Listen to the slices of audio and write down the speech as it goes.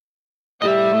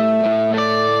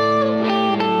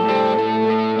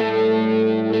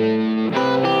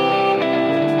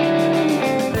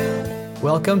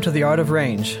Welcome to The Art of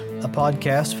Range, a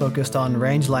podcast focused on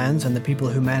rangelands and the people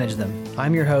who manage them.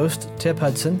 I'm your host, Tip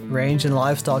Hudson, Range and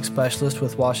Livestock Specialist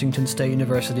with Washington State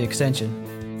University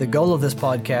Extension. The goal of this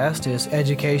podcast is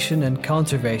education and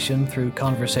conservation through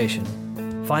conversation.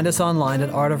 Find us online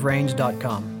at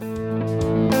artofrange.com.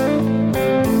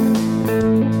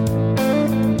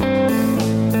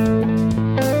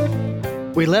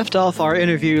 We left off our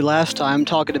interview last time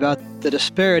talking about the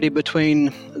disparity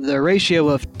between the ratio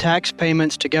of tax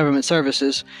payments to government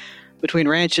services between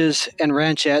ranches and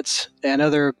ranchettes and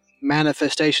other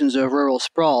manifestations of rural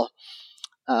sprawl.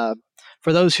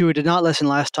 For those who did not listen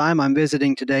last time, I'm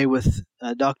visiting today with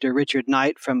Dr. Richard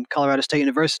Knight from Colorado State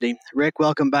University. Rick,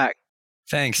 welcome back.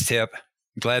 Thanks, Tip.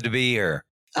 Glad to be here.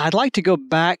 I'd like to go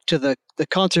back to the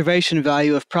conservation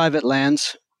value of private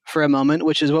lands for a moment,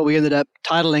 which is what we ended up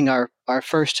titling our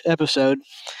first episode,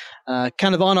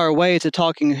 kind of on our way to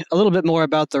talking a little bit more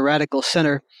about the Radical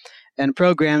Center and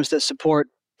programs that support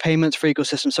payments for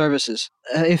ecosystem services.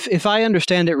 If I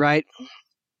understand it right,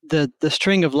 the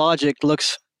string of logic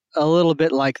looks a little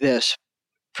bit like this.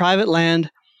 Private land,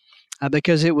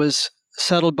 because it was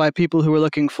settled by people who were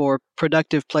looking for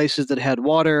productive places that had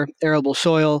water, arable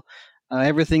soil,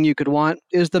 everything you could want,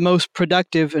 is the most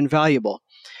productive and valuable.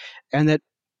 And that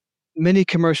many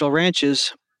commercial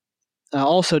ranches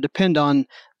also depend on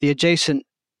the adjacent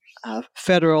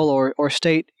federal or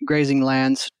state grazing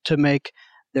lands to make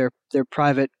their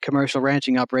private commercial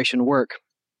ranching operation work.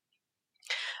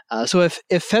 So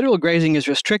if federal grazing is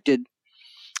restricted,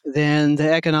 then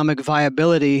the economic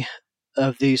viability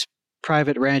of these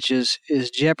private ranches is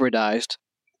jeopardized.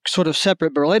 Sort of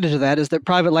separate but related to that is that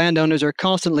private landowners are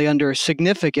constantly under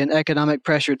significant economic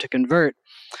pressure to convert,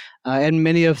 and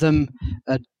many of them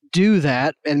do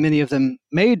that, and many of them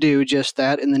may do just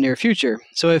that in the near future.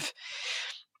 So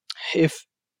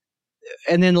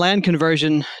and then land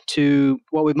conversion to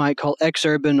what we might call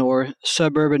exurban or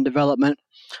suburban development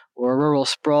or rural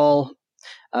sprawl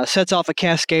sets off a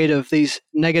cascade of these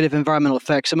negative environmental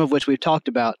effects, some of which we've talked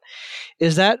about.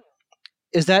 Is that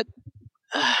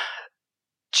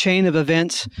chain of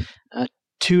events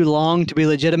too long to be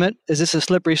legitimate? Is this a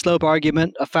slippery slope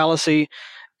argument, a fallacy,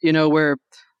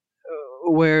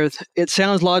 where it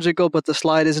sounds logical, but the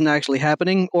slide isn't actually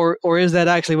happening? Or is that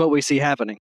actually what we see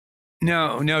happening?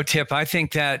 No, Tip. I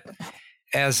think that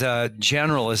as a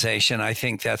generalization, I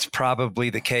think that's probably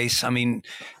the case. I mean,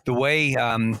 the way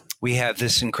we have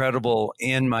this incredible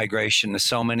in-migration to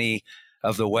so many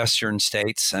of the western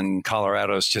states, and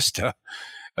Colorado is just a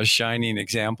shining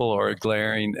example or a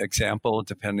glaring example,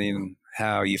 depending on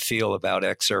how you feel about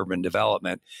exurban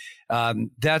development.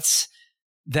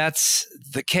 That's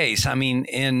the case. I mean,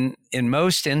 in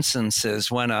most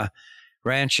instances, when a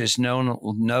ranch is no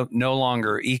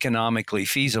longer economically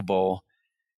feasible,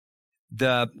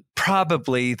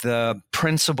 probably the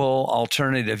principal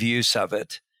alternative use of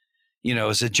it,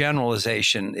 as a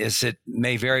generalization, is it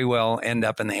may very well end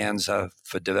up in the hands of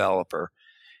a developer.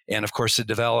 And of course, the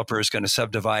developer is going to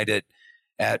subdivide it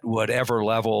at whatever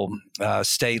level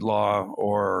state law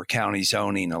or county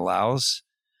zoning allows.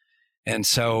 And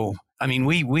so, I mean,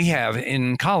 we have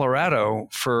in Colorado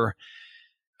for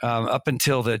up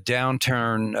until the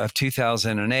downturn of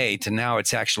 2008, and now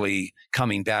it's actually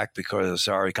coming back because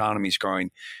our economy is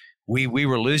growing. We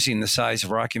were losing the size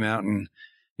of Rocky Mountain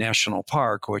National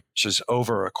Park, which is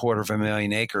over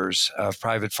 250,000 acres of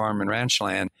private farm and ranch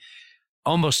land,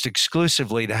 almost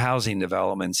exclusively to housing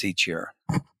developments each year.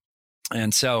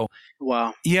 And so,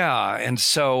 wow. Yeah. And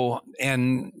so,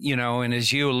 and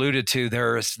as you alluded to,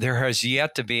 there has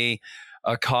yet to be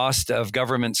a cost of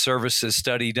government services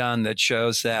study done that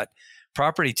shows that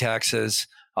property taxes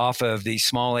off of these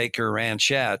small acre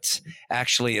ranchettes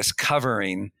actually is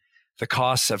covering the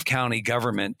costs of county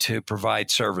government to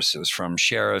provide services, from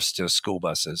sheriffs to school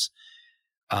buses.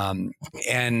 And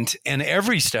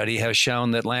every study has shown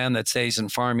that land that stays in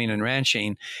farming and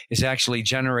ranching is actually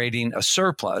generating a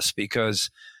surplus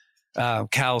because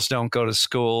cows don't go to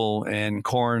school and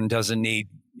corn doesn't need,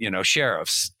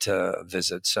 sheriffs to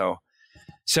visit. So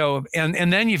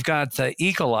and then you've got the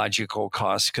ecological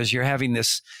costs, because you're having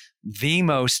the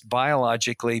most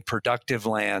biologically productive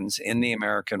lands in the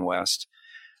American West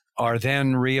are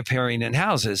then reappearing in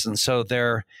houses. And so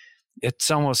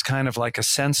it's almost kind of like a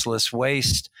senseless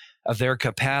waste of their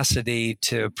capacity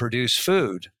to produce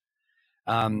food.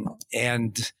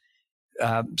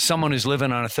 Someone who's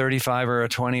living on a 35 or a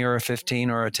 20 or a 15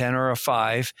 or a 10 or a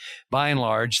 5, by and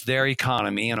large, their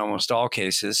economy in almost all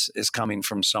cases is coming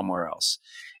from somewhere else.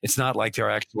 It's not like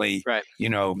they're actually, right.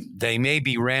 They may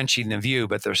be ranching in view,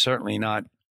 but they're certainly not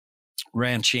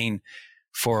ranching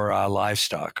for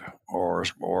livestock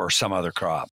or some other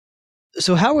crop.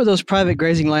 So how were those private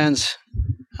grazing lands,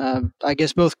 I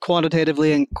guess, both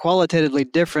quantitatively and qualitatively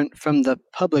different from the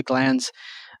public lands,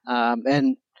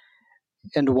 and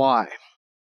why?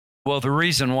 Well, the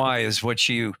reason why is what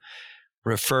you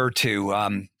refer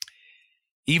to.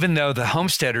 Even though the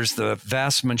homesteaders, the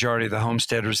vast majority of the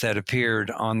homesteaders that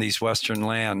appeared on these Western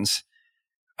lands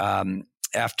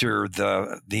after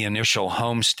the initial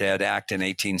Homestead Act in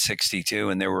 1862,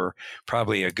 and there were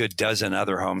probably a good dozen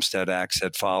other Homestead Acts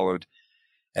that followed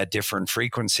at different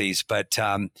frequencies, but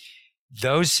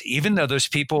even though those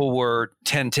people were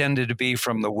tended to be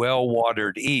from the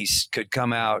well-watered East, could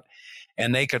come out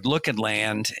and they could look at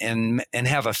land and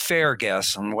have a fair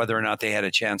guess on whether or not they had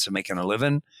a chance of making a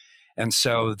living. And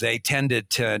so they tended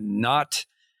to not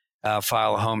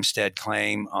file a homestead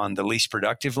claim on the least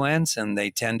productive lands, and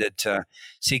they tended to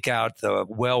seek out the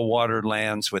well-watered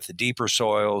lands with the deeper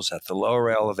soils at the lower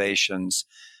elevations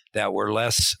that were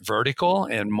less vertical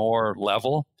and more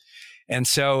level. And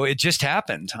so it just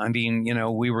happened. I mean,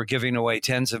 we were giving away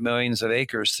tens of millions of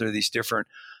acres through these different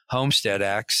homestead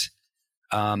acts.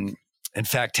 In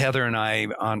fact, Heather and I,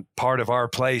 on part of our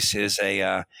place, is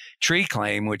a tree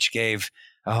claim, which gave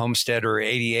a homesteader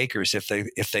 80 acres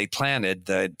if they planted.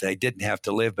 They didn't have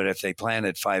to live, but if they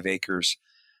planted 5 acres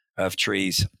of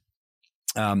trees.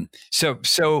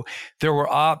 So there were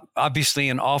obviously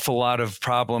an awful lot of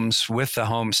problems with the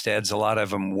homesteads. A lot of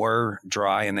them were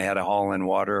dry and they had to haul in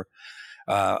water.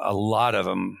 A lot of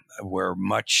them were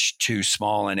much too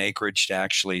small in acreage to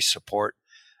actually support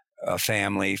a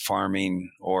family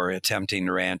farming or attempting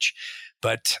to ranch.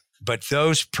 But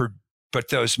those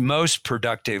most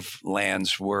productive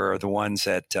lands were the ones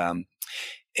that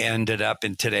ended up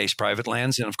in today's private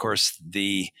lands. And of course,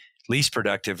 the least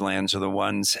productive lands are the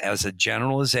ones, as a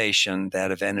generalization, that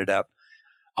have ended up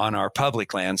on our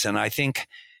public lands. And I think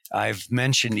I've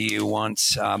mentioned to you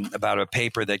once about a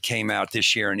paper that came out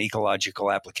this year in Ecological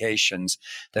Applications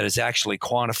that has actually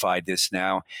quantified this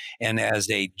now. And as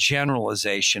a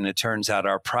generalization, it turns out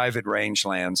our private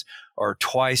rangelands are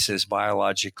twice as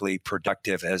biologically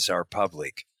productive as our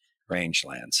public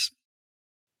rangelands.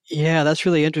 Yeah, that's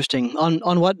really interesting.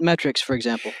 On what metrics, for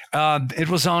example? It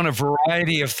was on a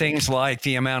variety of things like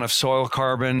the amount of soil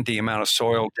carbon, the amount of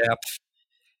soil depth.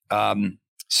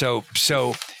 So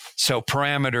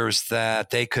parameters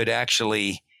that they could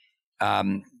actually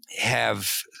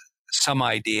have some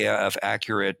idea of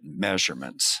accurate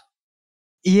measurements.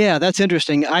 Yeah, that's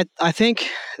interesting. I think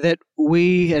that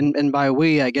we, and by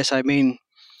we, I guess I mean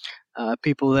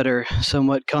people that are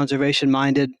somewhat conservation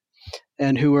minded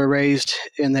and who were raised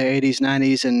in the 80s,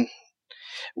 90s, and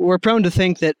we're prone to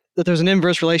think that there's an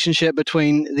inverse relationship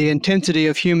between the intensity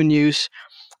of human use,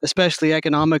 especially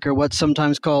economic or what's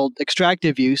sometimes called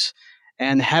extractive use,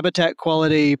 and habitat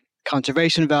quality,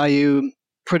 conservation value,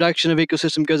 production of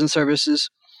ecosystem goods and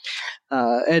services.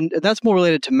 And that's more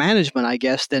related to management, I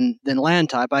guess, than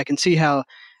land type. I can see how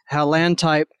land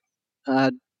type,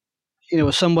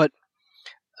 was somewhat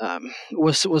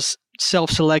was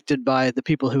self-selected by the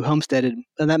people who homesteaded,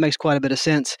 and that makes quite a bit of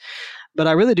sense. But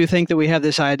I really do think that we have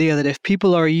this idea that if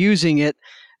people are using it,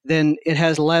 then it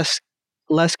has less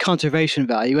conservation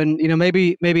value. And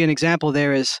maybe an example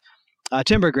there is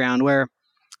timber ground, where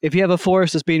if you have a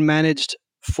forest that's being managed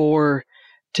for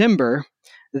timber,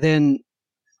 then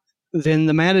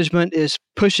the management is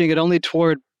pushing it only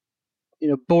toward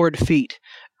board feet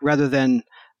rather than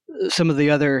some of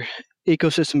the other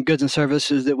ecosystem goods and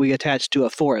services that we attach to a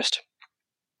forest.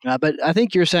 But I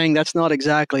think you're saying that's not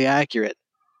exactly accurate.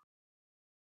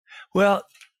 Well,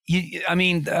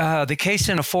 the case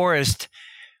in a forest,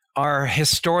 our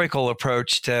historical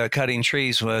approach to cutting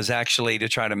trees was actually to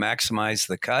try to maximize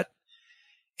the cut.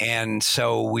 And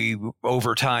so we,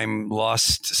 over time,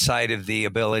 lost sight of the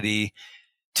ability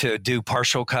to do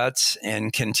partial cuts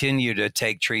and continue to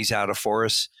take trees out of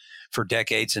forests for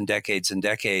decades and decades and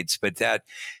decades.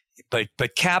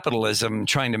 But capitalism,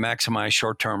 trying to maximize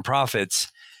short-term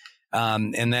profits,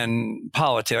 and then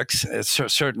politics,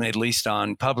 certainly at least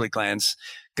on public lands,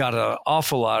 got an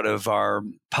awful lot of our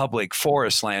public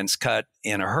forest lands cut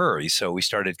in a hurry. So we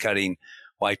started cutting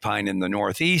white pine in the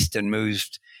Northeast and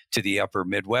moved to the upper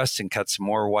Midwest and cut some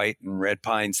more white and red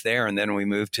pines there. And then we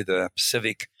moved to the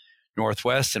Pacific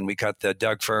Northwest and we cut the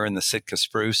Doug fir and the Sitka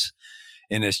spruce.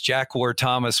 And as Jack Ward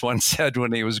Thomas once said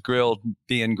when he was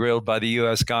being grilled by the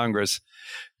U.S.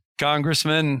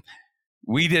 Congressman,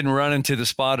 we didn't run into the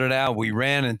spotted owl. We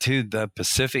ran into the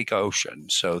Pacific Ocean.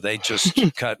 So they just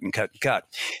cut and cut and cut.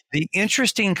 The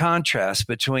interesting contrast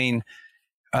between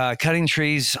cutting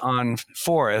trees on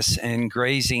forests and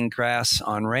grazing grass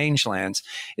on rangelands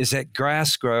is that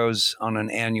grass grows on an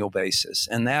annual basis.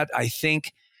 And that, I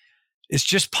think, is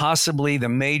just possibly the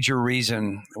major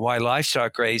reason why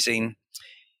livestock grazing,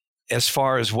 as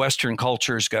far as Western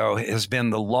cultures go, has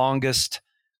been the longest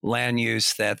land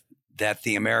use that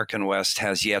the American West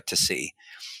has yet to see.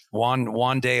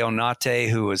 Juan de Onate,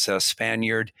 who was a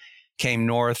Spaniard, came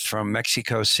north from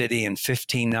Mexico City in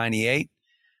 1598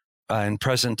 in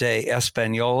present-day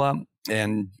Española,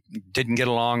 and didn't get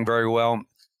along very well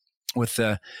with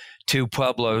the two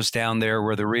pueblos down there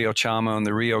where the Rio Chamo and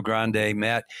the Rio Grande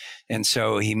met. And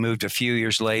so he moved a few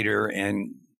years later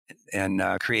and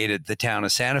created the town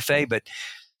of Santa Fe. But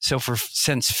so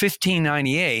since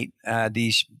 1598,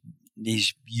 these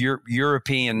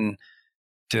European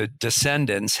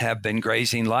descendants have been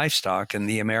grazing livestock in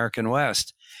the American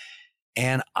West.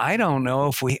 And I don't know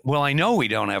if I know we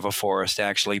don't have a forest,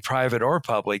 actually, private or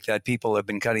public, that people have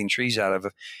been cutting trees out of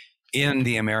in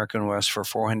the American West for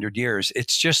 400 years.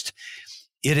 It's just,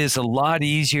 it is a lot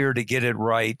easier to get it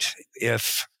right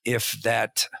if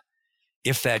that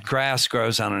grass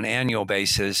grows on an annual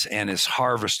basis and is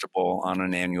harvestable on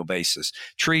an annual basis.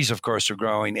 Trees, of course, are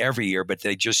growing every year, but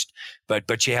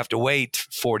but you have to wait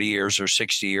 40 years or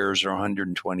 60 years or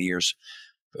 120 years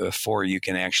before you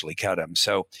can actually cut them.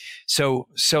 So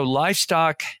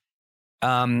livestock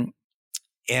and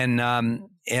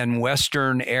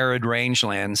Western arid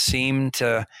rangelands seem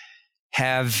to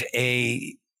have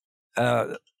a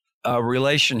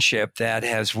relationship that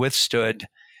has withstood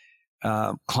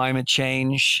climate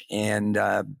change and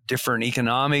different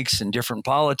economics and different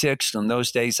politics. In those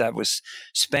days, that was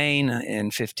Spain. In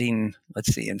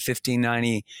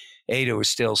 1598, it was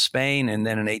still Spain, and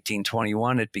then in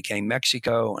 1821, it became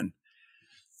Mexico, and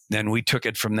then we took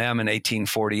it from them in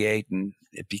 1848, and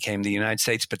it became the United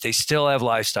States. But they still have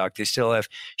livestock; they still have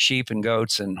sheep and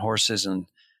goats and horses and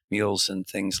mules and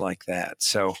things like that.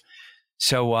 So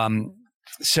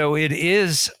it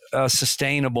is a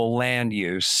sustainable land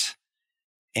use.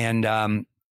 And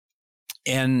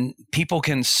people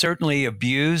can certainly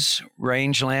abuse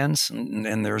rangelands,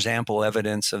 and there's ample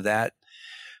evidence of that.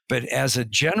 But as a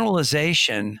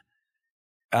generalization,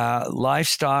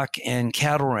 livestock and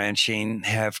cattle ranching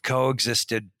have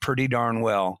coexisted pretty darn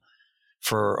well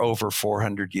for over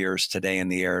 400 years today in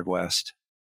the arid West.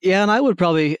 Yeah, and I would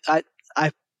probably,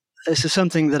 this is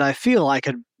something that I feel I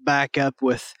could back up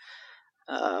with,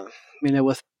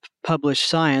 with published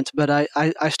science, but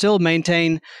I still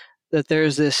maintain that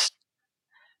there's this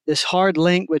hard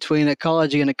link between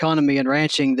ecology and economy and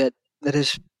ranching that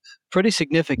is pretty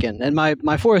significant. And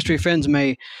my forestry friends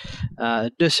may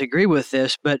disagree with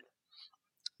this, but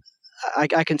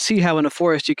I can see how in a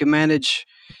forest you can manage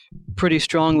pretty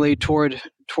strongly toward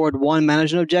one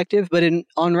management objective, but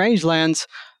on rangelands,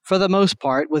 for the most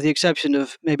part, with the exception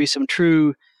of maybe some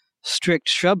true strict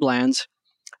shrublands,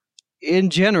 in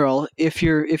general, if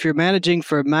you're managing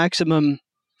for maximum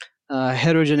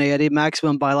heterogeneity,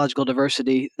 maximum biological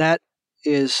diversity, that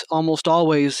is almost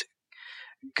always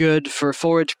good for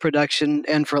forage production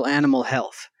and for animal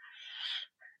health.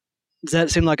 Does that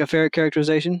seem like a fair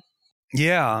characterization?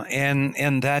 Yeah,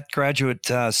 and that graduate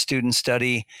student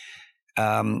study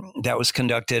that was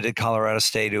conducted at Colorado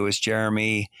State, it was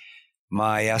Jeremy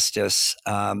Maestas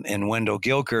and Wendell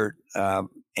Gilkert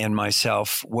and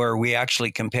myself, where we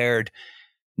actually compared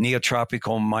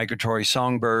neotropical migratory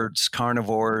songbirds,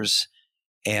 carnivores,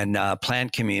 and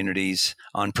plant communities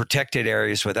on protected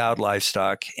areas without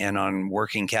livestock and on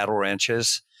working cattle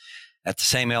ranches at the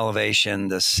same elevation,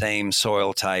 the same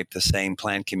soil type, the same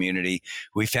plant community.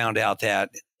 We found out that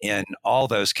in all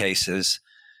those cases,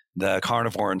 the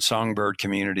carnivore and songbird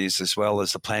communities, as well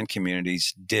as the plant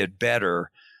communities, did better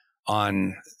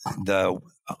on the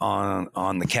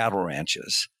cattle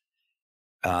ranches.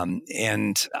 And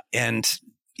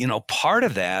part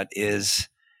of that is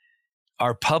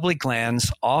our public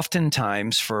lands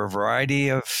oftentimes, for a variety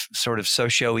of sort of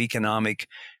socioeconomic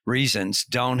reasons,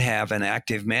 don't have an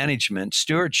active management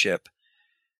stewardship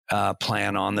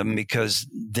plan on them because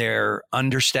they're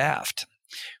understaffed.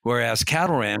 Whereas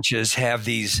cattle ranches have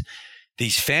these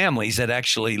families that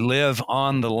actually live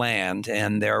on the land,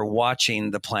 and they're watching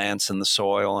the plants and the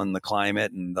soil and the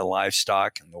climate and the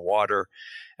livestock and the water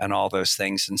and all those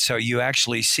things. And so you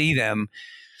actually see them,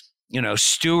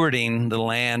 stewarding the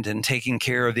land and taking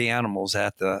care of the animals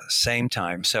at the same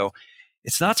time. So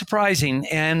it's not surprising.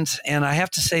 And I have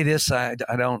to say this, I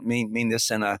don't mean this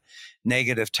in a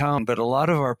negative tone, but a lot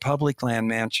of our public land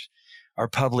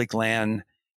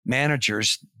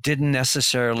managers didn't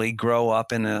necessarily grow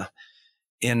up in an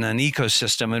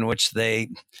ecosystem in which they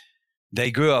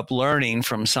grew up learning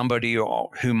from somebody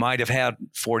who might have had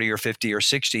 40 or 50 or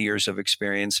 60 years of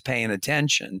experience paying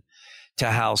attention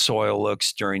to how soil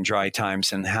looks during dry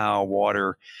times and how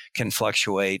water can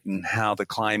fluctuate and how the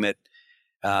climate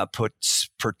puts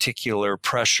particular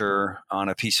pressure on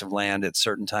a piece of land at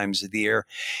certain times of the year,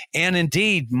 and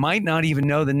indeed might not even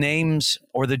know the names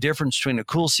or the difference between a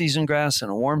cool season grass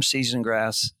and a warm season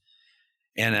grass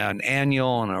and an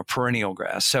annual and a perennial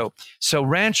grass. So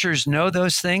ranchers know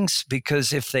those things,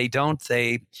 because if they don't,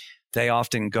 they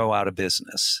often go out of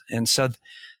business. And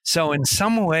so in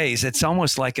some ways, it's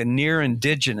almost like a near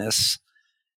indigenous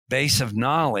base of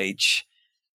knowledge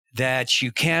that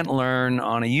you can't learn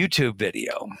on a YouTube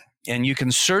video. And you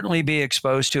can certainly be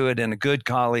exposed to it in a good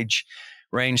college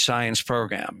range science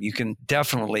program. You can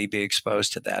definitely be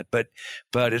exposed to that. But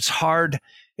it's hard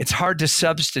to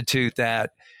substitute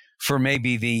that for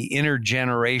maybe the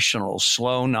intergenerational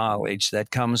slow knowledge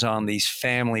that comes on these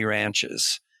family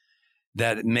ranches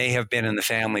that may have been in the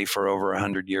family for over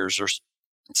 100 years or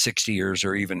 60 years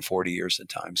or even 40 years at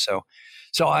times. So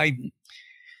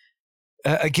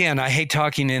again, I hate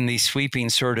talking in these sweeping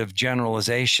sort of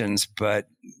generalizations, but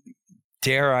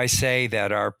dare I say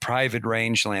that our private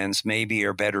rangelands maybe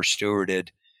are better stewarded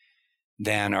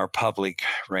than our public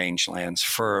rangelands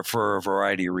for a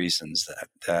variety of reasons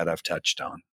that I've touched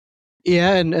on.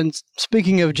 Yeah, and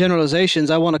speaking of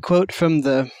generalizations, I want to quote from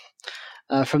the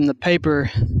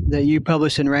paper that you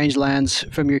published in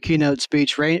Rangelands from your keynote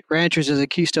speech, Ranchers as a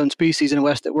Keystone Species in a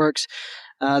West That Works.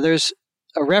 There's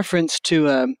a reference to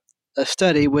a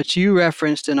study which you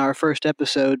referenced in our first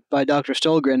episode by Dr.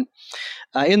 Stolgren.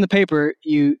 In the paper,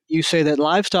 you say that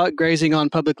livestock grazing on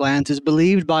public lands is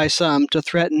believed by some to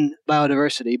threaten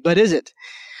biodiversity, but is it?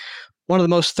 One of the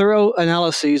most thorough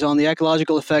analyses on the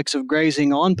ecological effects of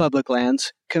grazing on public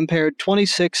lands compared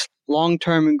 26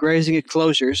 long-term grazing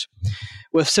enclosures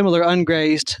with similar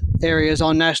ungrazed areas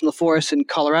on national forests in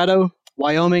Colorado,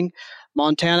 Wyoming,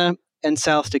 Montana, and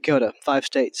South Dakota, 5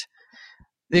 states.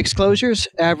 The exclosures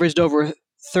averaged over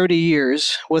 30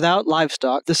 years without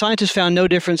livestock. The scientists found no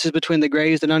differences between the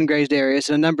grazed and ungrazed areas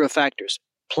in a number of factors: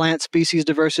 plant species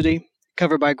diversity,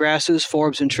 cover by grasses,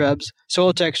 forbs, and shrubs,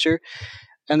 soil texture,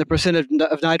 and the percent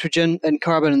of nitrogen and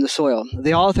carbon in the soil.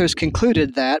 The authors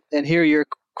concluded that, and here you're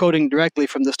quoting directly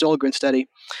from the Stolgren study,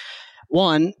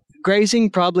 1, grazing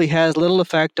probably has little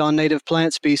effect on native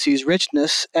plant species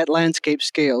richness at landscape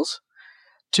scales.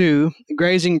 2,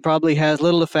 grazing probably has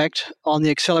little effect on the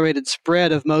accelerated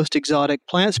spread of most exotic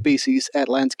plant species at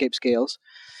landscape scales.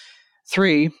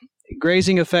 3,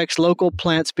 grazing affects local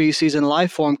plant species and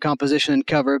life form composition and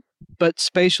cover, but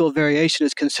spatial variation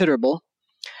is considerable.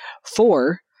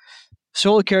 4,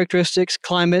 soil characteristics,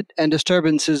 climate, and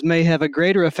disturbances may have a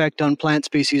greater effect on plant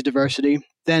species diversity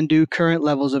than do current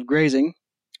levels of grazing,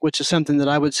 which is something that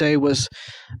I would say was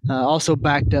also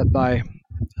backed up by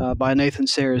Nathan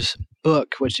Sayre's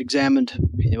book, which examined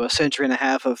a century and a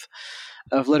half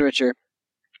of literature.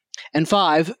 And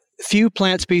 5, few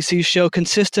plant species show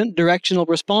consistent directional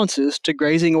responses to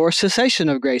grazing or cessation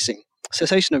of grazing.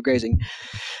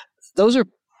 Those are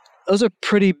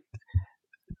pretty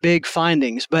big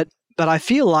findings, but I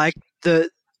feel like the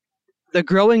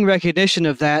growing recognition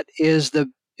of that is the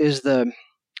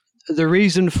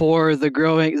reason for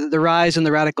the rise in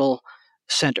the radical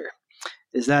center.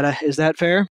 Is that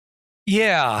fair?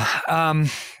 Yeah.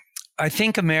 I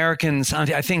think Americans,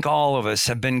 I think all of us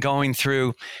have been trying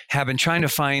to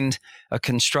find a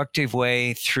constructive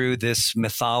way through this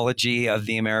mythology of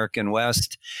the American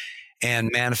West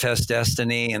and manifest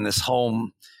destiny and this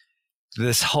whole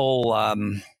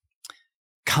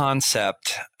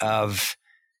concept of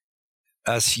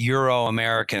us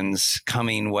Euro-Americans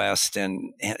coming west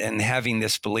and having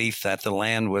this belief that the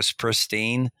land was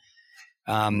pristine.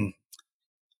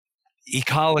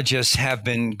 Ecologists have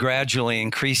been gradually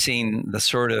increasing the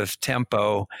sort of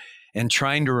tempo and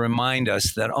trying to remind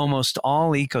us that almost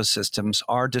all ecosystems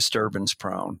are disturbance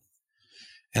prone.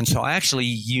 And so actually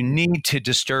you need to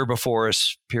disturb a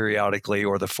forest periodically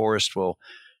or the forest will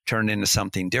turn into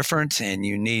something different, and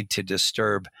you need to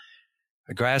disturb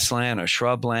a grassland, a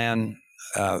shrubland,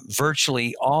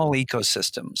 virtually all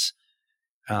ecosystems.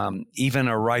 Even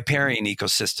a riparian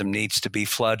ecosystem needs to be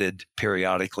flooded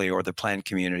periodically or the plant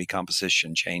community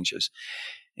composition changes.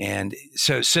 And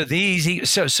so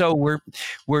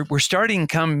we're starting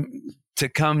to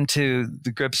come to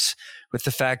the grips with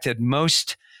the fact that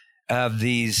most of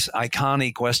these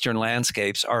iconic Western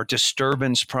landscapes are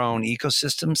disturbance-prone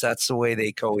ecosystems. That's the way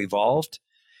they co-evolved.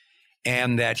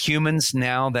 And that humans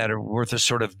now we're the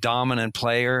sort of dominant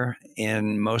player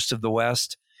in most of the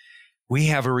West, we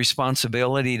have a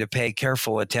responsibility to pay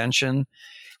careful attention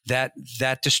that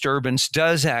disturbance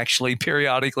does actually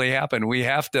periodically happen. We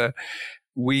have to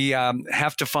we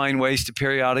have to find ways to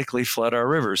periodically flood our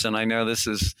rivers. And I know this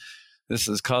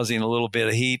is causing a little bit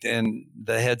of heat in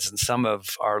the heads of some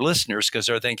of our listeners because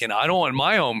they're thinking, I don't want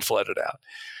my home flooded out.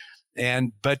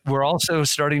 But we're also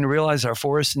starting to realize our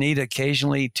forests need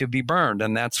occasionally to be burned.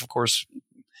 And that's, of course,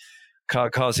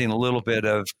 causing a little bit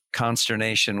of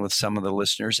consternation with some of the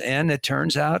listeners. And it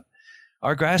turns out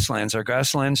our grasslands and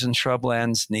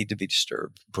shrublands need to be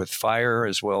disturbed with fire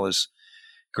as well as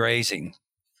grazing.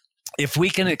 If we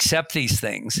can accept these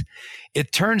things,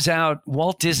 it turns out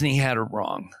Walt Disney had it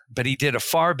wrong, but he did a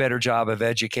far better job of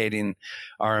educating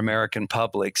our American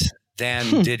publics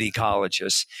than did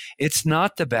ecologists. It's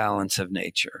not the balance of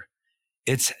nature.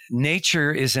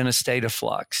 Nature is in a state of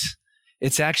flux.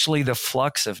 It's actually the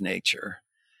flux of nature.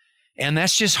 And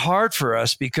that's just hard for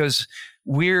us because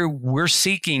we're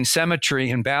seeking symmetry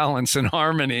and balance and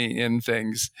harmony in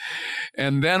things.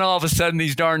 And then all of a sudden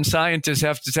these darn scientists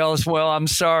have to tell us, well, I'm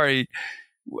sorry,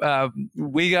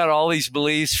 we got all these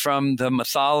beliefs from the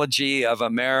mythology of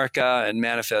America and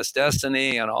Manifest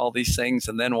Destiny and all these things.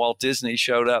 And then Walt Disney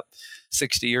showed up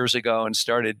 60 years ago and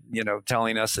started,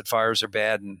 telling us that fires are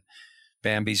bad and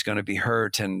Bambi's going to be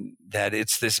hurt, and that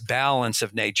it's this balance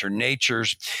of nature. Nature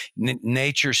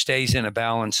stays in a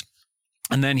balance,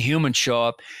 and then humans show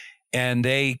up and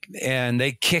they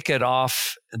kick it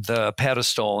off the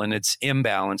pedestal, and it's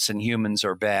imbalance, and humans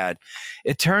are bad.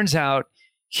 It turns out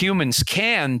humans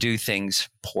can do things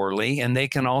poorly, and they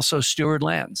can also steward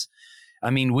lands.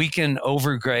 I mean, we can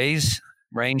overgraze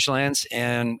rangelands,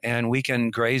 and we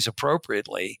can graze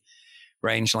appropriately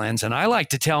rangelands. And I like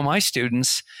to tell my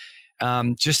students,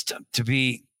 just to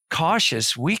be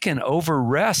cautious, we can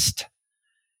overrest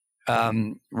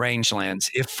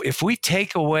rangelands. If we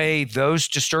take away those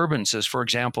disturbances, for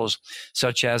example,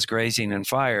 such as grazing and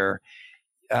fire,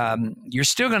 you're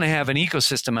still going to have an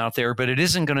ecosystem out there, but it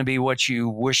isn't going to be what you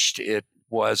wished it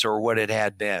was or what it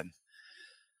had been.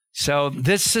 So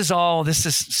this is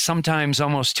sometimes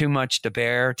almost too much to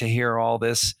bear, to hear all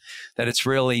this, that it's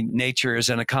really nature is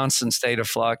in a constant state of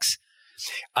flux.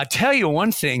 I'll tell you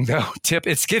one thing, though, Tip,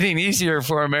 it's getting easier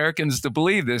for Americans to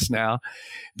believe this now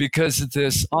because of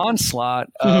this onslaught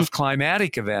of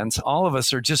climatic events. All of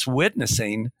us are just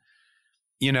witnessing,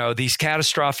 these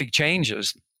catastrophic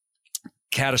changes,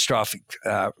 catastrophic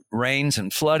rains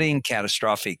and flooding,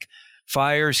 catastrophic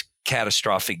fires,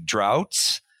 catastrophic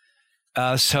droughts.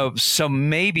 So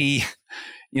maybe,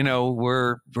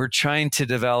 we're trying to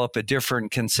develop a different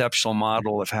conceptual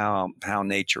model of how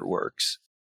nature works.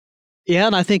 Yeah,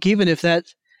 and I think even if that,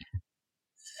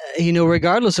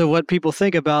 regardless of what people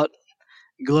think about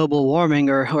global warming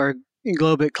or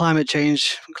global climate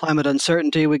change, climate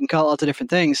uncertainty, we can call it lots of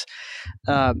different things.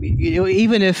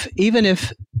 Even if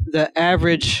the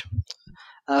average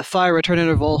fire return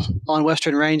interval on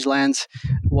Western rangelands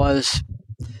was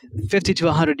 50 to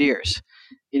 100 years,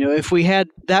 if we had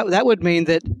that would mean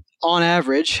that on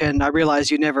average, and I realize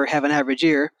you never have an average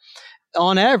year,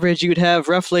 on average you'd have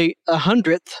roughly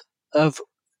 100th of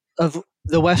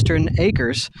the Western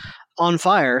acres on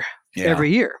fire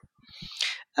every year.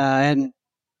 And,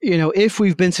 if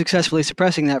we've been successfully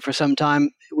suppressing that for some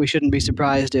time, we shouldn't be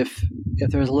surprised if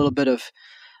there's a little bit of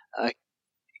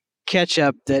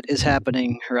catch-up that is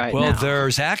happening right now. Well,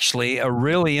 there's actually a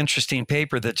really interesting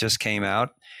paper that just came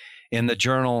out in the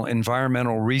journal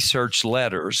Environmental Research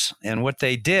Letters. And what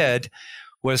they did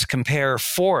was compare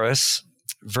forests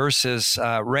versus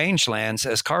rangelands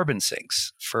as carbon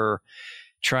sinks for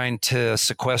trying to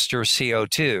sequester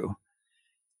CO2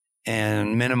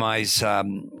 and minimize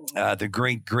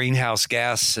the greenhouse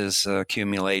gases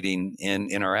accumulating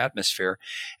in our atmosphere.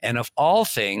 And of all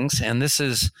things, and this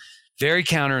is very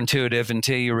counterintuitive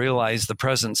until you realize the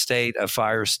present state of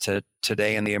fires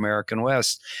today in the American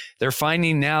West, they're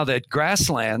finding now that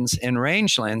grasslands and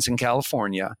rangelands in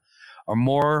California are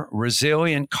more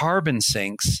resilient carbon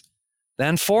sinks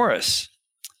than forests.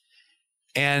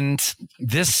 And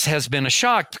this has been a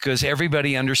shock because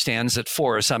everybody understands that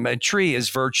forests, a tree is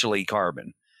virtually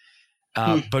carbon.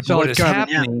 But what is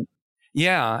happening,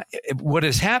 what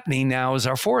is happening now is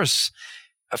our forests,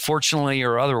 fortunately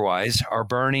or otherwise, are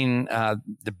burning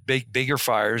the bigger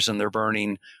fires, and they're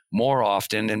burning more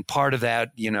often. And part of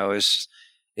that,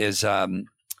 is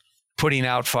putting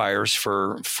out fires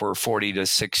for 40 to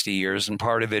 60 years. And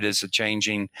part of it is a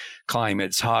changing climate.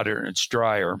 It's hotter and it's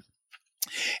drier.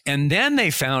 And then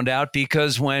they found out,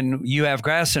 because when you have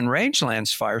grass and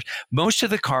rangelands fires, most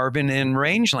of the carbon in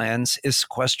rangelands is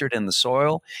sequestered in the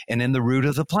soil and in the root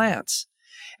of the plants.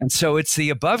 And so it's the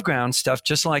above ground stuff,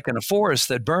 just like in a forest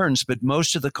that burns, but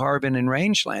most of the carbon in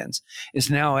rangelands is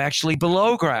now actually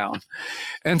below ground.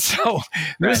 And so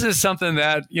this is something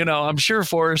that, I'm sure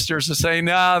foresters are saying,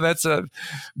 nah, that's a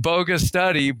bogus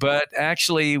study. But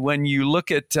actually, when you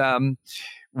look at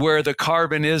where the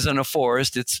carbon is in a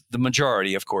forest, it's the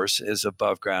majority, of course, is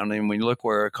above ground. And when you look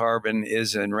where carbon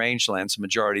is in rangelands, the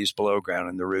majority is below ground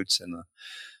in the roots and the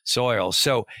soil.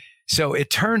 So it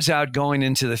turns out going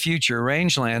into the future,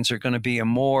 rangelands are going to be a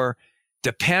more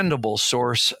dependable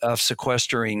source of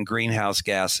sequestering greenhouse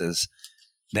gases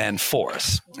than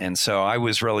forests. And so I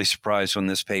was really surprised when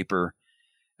this paper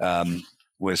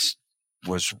was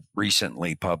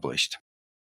recently published.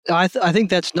 I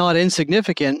think that's not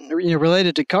insignificant.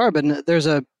 Related to carbon,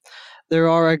 there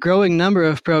are a growing number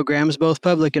of programs, both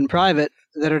public and private,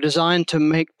 that are designed to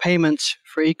make payments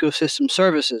for ecosystem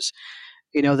services.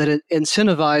 That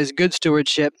incentivize good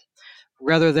stewardship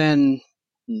rather than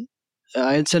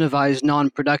incentivize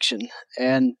non-production.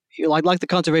 And like the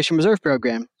Conservation Reserve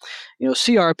Program,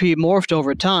 CRP morphed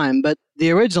over time, but the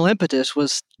original impetus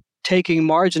was taking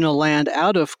marginal land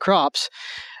out of crops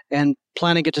and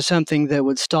planting it to something that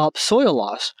would stop soil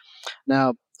loss.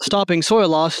 Now, stopping soil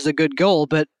loss is a good goal,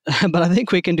 but I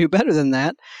think we can do better than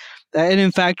that. And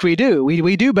in fact, we do.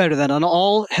 We do better than on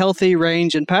all healthy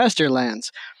range and pasture lands.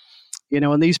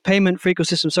 And these payment for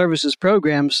ecosystem services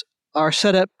programs are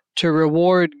set up to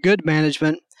reward good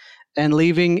management and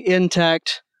leaving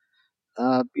intact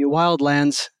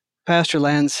wildlands, pasture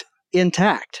lands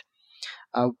intact.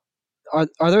 Are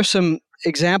there some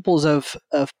examples of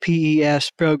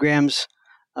PES programs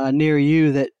near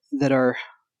you that are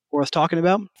worth talking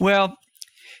about? Well,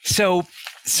 so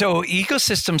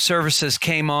ecosystem services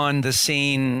came on the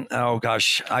scene. Oh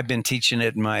gosh, I've been teaching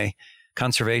it in my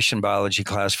conservation biology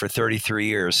class for 33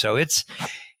 years. So it's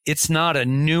not a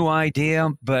new idea,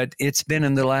 but it's been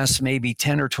in the last maybe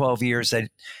 10 or 12 years that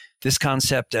this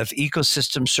concept of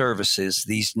ecosystem services,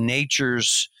 these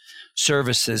nature's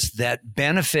services that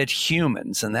benefit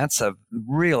humans, and that's a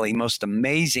really most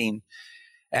amazing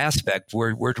aspect.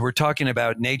 We're talking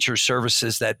about nature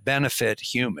services that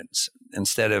benefit humans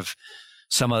instead of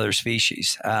some other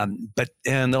species. But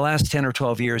in the last 10 or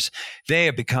 12 years, they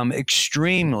have become it's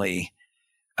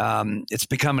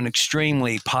become an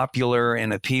extremely popular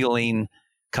and appealing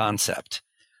concept.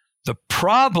 The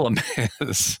problem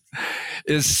is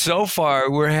so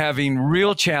far we're having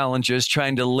real challenges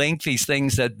trying to link these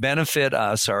things that benefit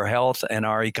us, our health and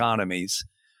our economies.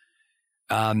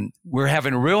 We're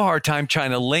having a real hard time trying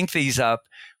to link these up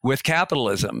with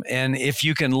capitalism. And if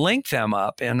you can link them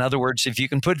up, in other words, if you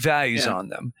can put values on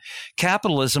them,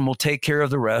 capitalism will take care of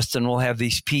the rest, and we'll have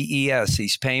these PES,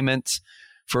 these payments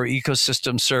for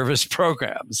ecosystem service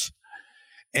programs.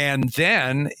 And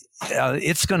then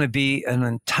it's going to be an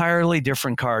entirely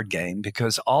different card game,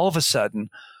 because all of a sudden,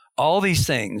 all these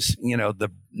things,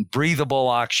 the breathable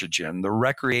oxygen, the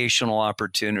recreational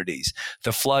opportunities,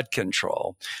 the flood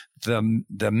control,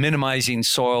 the minimizing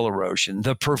soil erosion,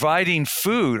 the providing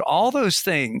food, all those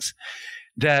things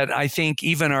that I think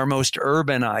even our most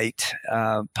urbanite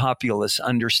populace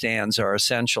understands are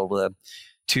essential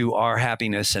to our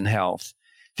happiness and health.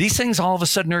 These things all of a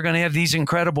sudden are going to have these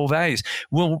incredible values.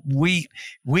 Well, we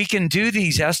can do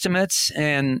these estimates,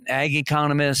 and ag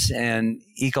economists and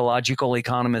ecological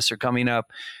economists are coming up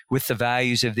with the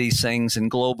values of these things. And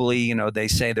globally, they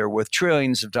say they're worth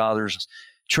trillions of dollars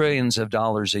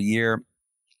a year.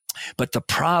 But the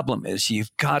problem is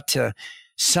you've got to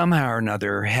somehow or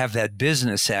another have that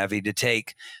business savvy to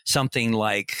take something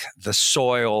like the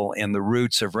soil and the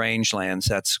roots of rangelands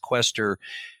that sequester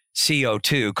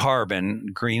CO2,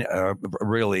 carbon,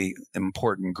 really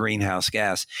important greenhouse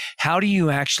gas. How do you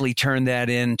actually turn that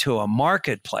into a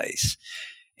marketplace?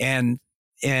 And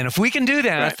if we can do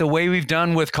that the way we've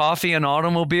done with coffee and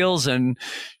automobiles and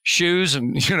shoes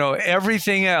and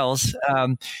everything else,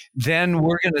 then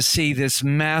we're going to see this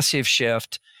massive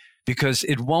shift, because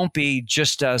it won't be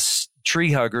just us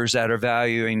tree huggers that are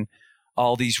valuing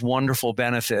all these wonderful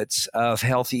benefits of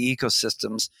healthy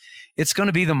ecosystems. It's going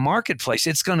to be the marketplace.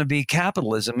 It's going to be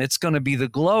capitalism. It's going to be the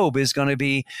globe is going to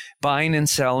be buying and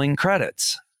selling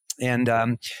credits. And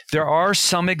there are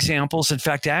some examples. In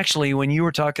fact, actually, when you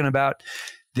were talking about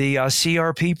the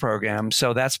CRP program,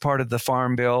 so that's part of the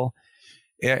Farm Bill.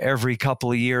 Every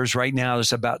couple of years, right now,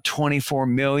 there's about 24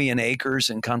 million acres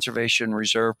in Conservation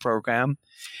Reserve Program.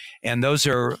 And those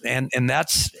are,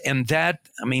 that's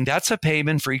a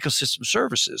payment for ecosystem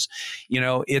services.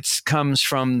 It comes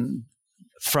from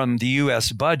the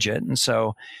U.S. budget. And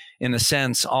so in a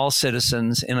sense, all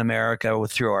citizens in America,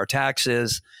 through our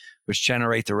taxes, which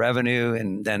generate the revenue,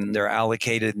 and then they're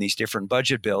allocated in these different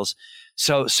budget bills.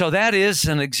 So that is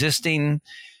an existing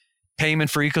payment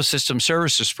for ecosystem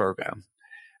services program.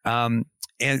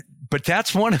 But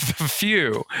that's one of the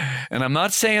few, and I'm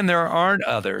not saying there aren't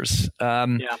others.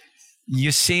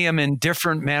 You see them in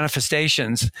different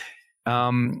manifestations.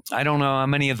 I don't know how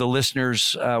many of the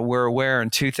listeners were aware in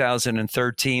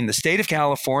 2013, the state of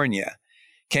California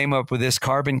came up with this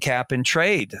carbon cap and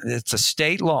trade. It's a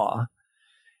state law.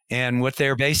 And what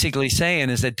they're basically saying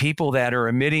is that people that are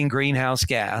emitting greenhouse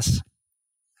gas,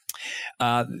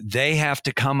 they have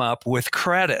to come up with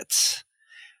credits.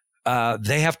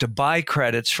 They have to buy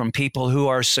credits from people who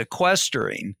are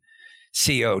sequestering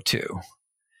CO2.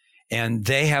 And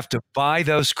they have to buy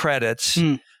those credits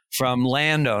from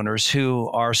landowners who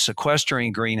are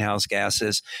sequestering greenhouse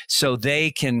gases so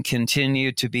they can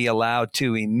continue to be allowed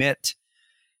to emit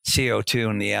CO2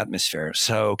 in the atmosphere.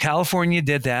 So California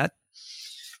did that.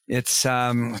 It's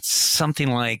something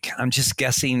like, I'm just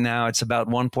guessing now, it's about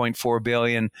 $1.4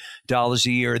 billion a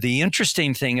year. The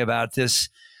interesting thing about this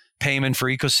payment for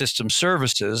ecosystem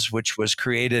services, which was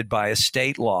created by a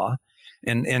state law,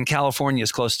 and California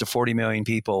is close to 40 million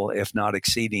people, if not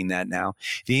exceeding that now.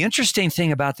 The interesting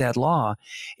thing about that law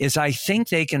is I think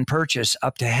they can purchase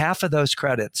up to half of those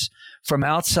credits from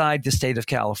outside the state of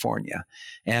California.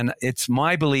 And it's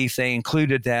my belief they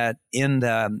included that in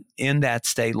that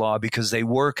state law because they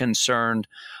were concerned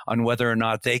on whether or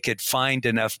not they could find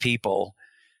enough people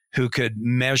who could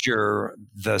measure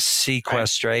the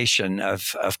sequestration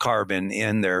of carbon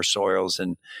in their soils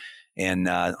and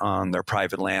on their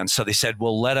private land. So they said,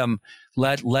 well,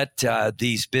 let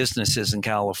these businesses in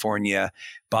California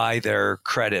buy their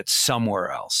credits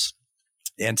somewhere else.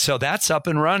 And so that's up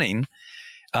and running.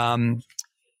 I'm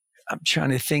trying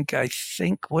to think. I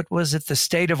think, what was it? The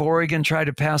state of Oregon tried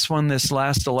to pass one this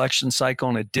last election cycle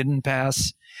and it didn't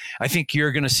pass. I think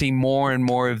you're going to see more and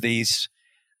more of these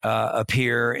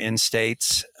appear in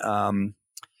states.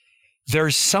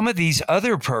 There's some of these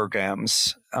other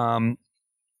programs.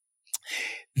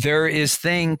 There is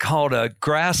thing called a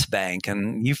grass bank,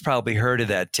 and you've probably heard of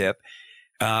that, Tip.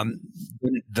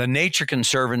 The Nature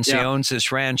Conservancy owns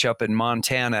this ranch up in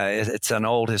Montana. It's an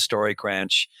old historic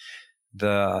ranch,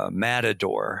 the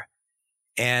Matador.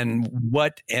 And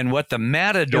what the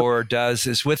Matador does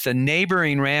is with the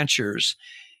neighboring ranchers,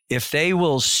 if they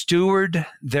will steward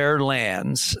their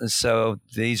lands, so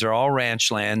these are all ranch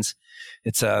lands.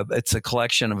 It's a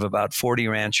collection of about 40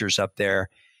 ranchers up there.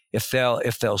 If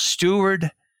they'll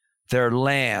steward their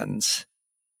lands,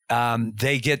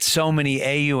 they get so many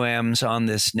AUMs on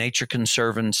this Nature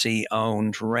Conservancy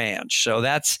owned ranch. So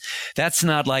that's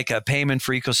not like a payment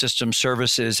for ecosystem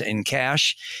services in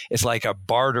cash. It's like a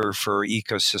barter for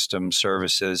ecosystem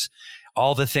services.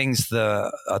 All the things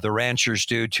the ranchers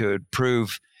do to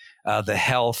improve the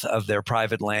health of their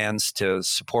private lands, to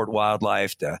support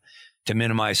wildlife, to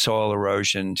minimize soil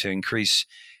erosion, to increase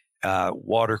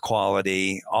water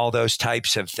quality, all those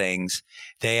types of things.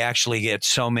 They actually get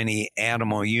so many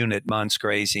animal unit months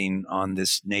grazing on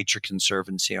this Nature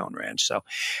Conservancy owned ranch. So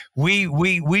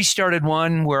we started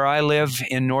one where I live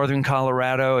in northern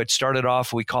Colorado. It started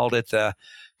off, we called it the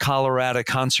Colorado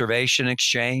Conservation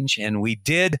Exchange, and we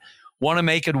did want to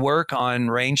make it work on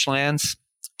rangelands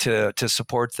to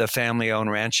support the family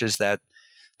owned ranches that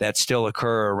still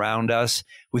occur around us.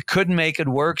 We couldn't make it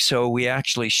work, so we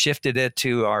actually shifted it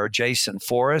to our adjacent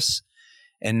forests,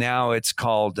 and now it's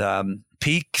called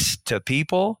Peaks to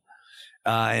People,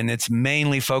 and it's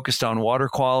mainly focused on water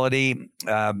quality.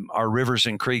 Our rivers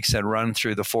and creeks that run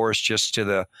through the forest just to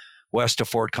the west of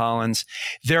Fort Collins.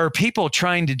 There are people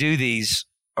trying to do these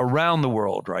around the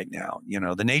world right now. You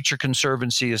know, the Nature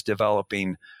Conservancy is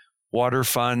developing water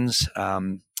funds.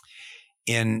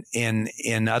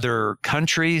 In other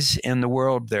countries in the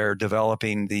world, they're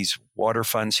developing these water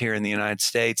funds here in the United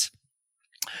States.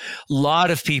 A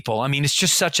lot of people. I mean, it's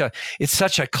such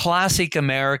a classic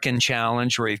American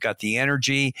challenge where you've got the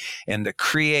energy and the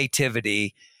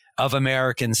creativity of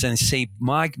Americans and say,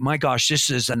 my gosh, this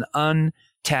is an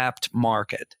untapped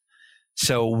market.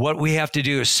 So what we have to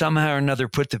do is somehow or another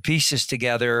put the pieces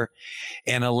together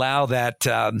and allow that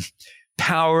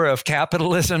power of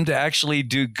capitalism to actually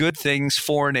do good things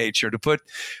for nature, to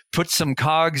put some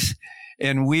cogs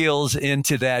and wheels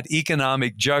into that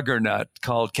economic juggernaut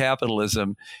called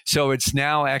capitalism. So it's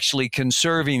now actually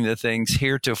conserving the things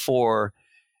heretofore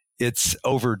it's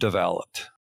overdeveloped.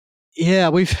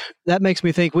 Yeah, that makes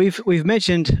me think we've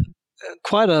mentioned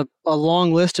quite a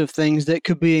long list of things that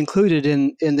could be included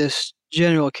in this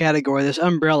general category, this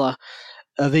umbrella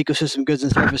of ecosystem goods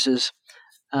and services.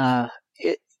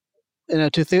 In a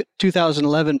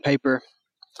 2011 paper,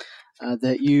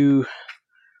 that you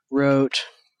wrote.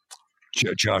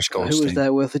 Josh Who was Goldstein.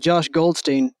 that with? Josh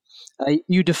Goldstein.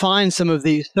 You define some of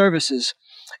these services.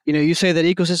 You say that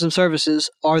ecosystem services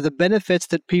are the benefits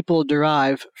that people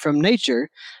derive from nature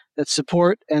that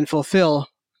support and fulfill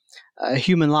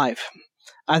human life.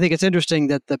 I think it's interesting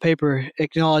that the paper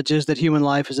acknowledges that human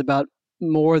life is about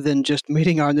more than just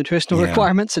meeting our nutritional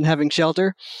requirements and having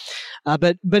shelter.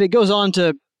 But it goes on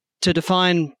to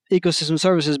define ecosystem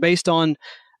services based on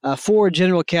 4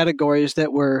 general categories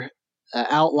that were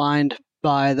outlined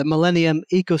by the Millennium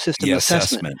Ecosystem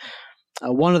Assessment.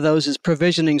 One of those is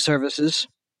provisioning services.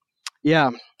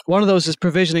 Yeah, one of those is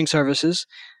provisioning services.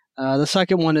 The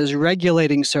second one is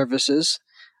regulating services,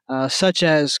 such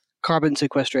as carbon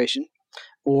sequestration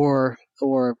or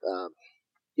water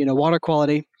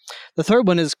quality. The third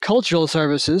one is cultural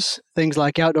services, things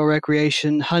like outdoor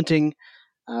recreation, hunting,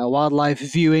 wildlife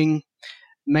viewing,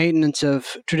 maintenance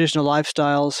of traditional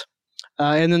lifestyles.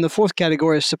 And then the fourth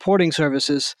category is supporting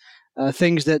services,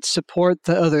 things that support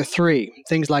the other 3,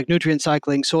 things like nutrient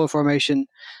cycling, soil formation,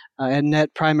 and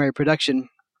net primary production.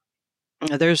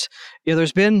 There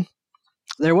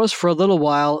was for a little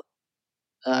while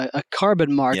a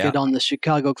carbon market on the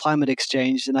Chicago Climate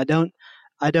Exchange, and I don't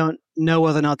know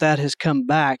whether or not that has come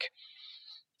back.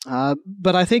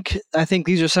 But I think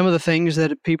these are some of the things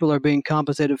that people are being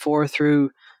compensated for through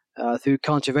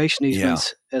conservation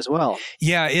easements as well.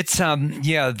 Yeah, it's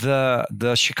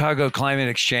the Chicago Climate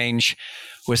Exchange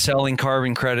was selling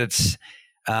carbon credits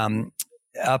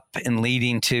up and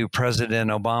leading to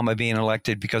President Obama being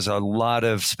elected because a lot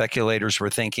of speculators were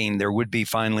thinking there would be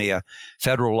finally a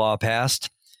federal law passed.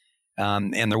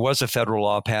 And there was a federal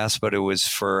law passed, but it was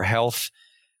for health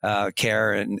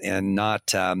care and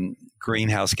not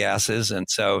greenhouse gases. And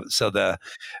so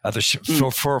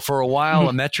for a while,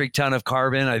 a metric ton of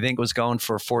carbon, I think, was going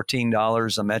for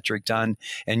 $14 a metric ton,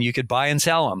 and you could buy and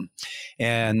sell them.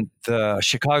 And the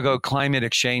Chicago Climate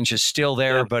Exchange is still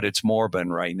there, but it's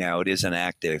moribund right now. It isn't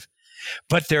active.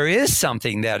 But there is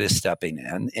something that is stepping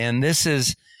in, and this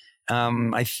is,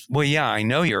 I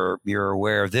know you're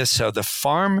aware of this. So the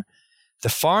Farm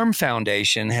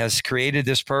Foundation has created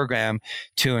this program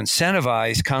to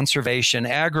incentivize conservation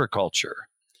agriculture.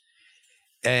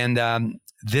 And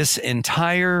this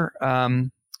entire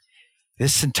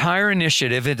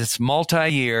initiative, it's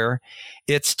multi-year,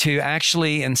 it's to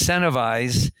actually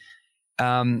incentivize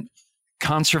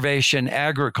conservation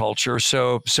agriculture.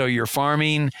 So you're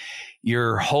farming,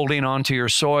 you're holding onto your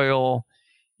soil,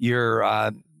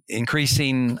 you're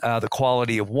increasing the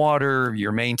quality of water,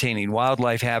 you're maintaining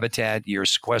wildlife habitat, you're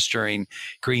sequestering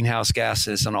greenhouse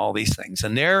gases and all these things.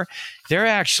 And they're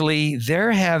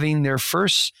having their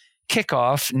first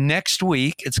kickoff next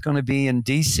week. It's going to be in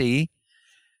DC.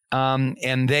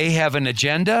 And they have an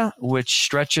agenda which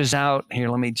stretches out here.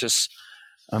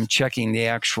 I'm checking the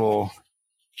actual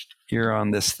here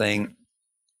on this thing.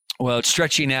 Well, it's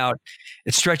stretching out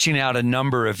a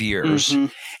number of years. Mm-hmm.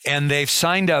 And they've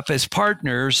signed up as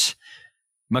partners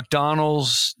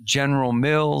McDonald's, General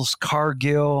Mills,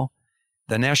 Cargill,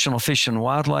 the National Fish and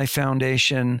Wildlife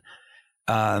Foundation,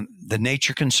 the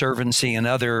Nature Conservancy, and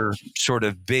other sort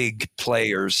of big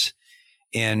players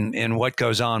in what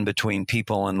goes on between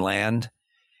people and land.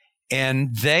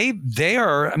 And they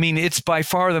are, it's by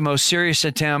far the most serious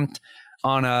attempt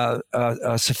on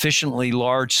a sufficiently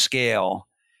large scale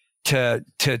to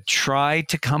try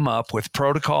to come up with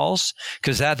protocols,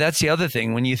 because that's the other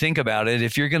thing. When you think about it,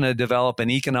 if you're going to develop an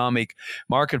economic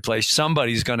marketplace,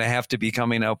 somebody's going to have to be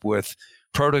coming up with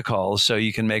protocols so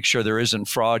you can make sure there isn't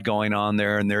fraud going on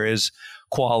there and there is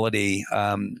quality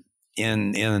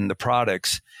in the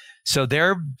products. So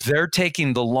they're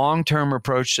taking the long-term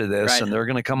approach to this, right. And they're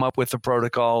going to come up with the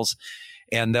protocols,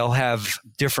 and they'll have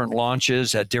different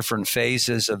launches at different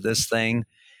phases of this thing.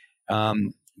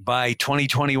 By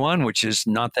 2021, which is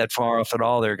not that far off at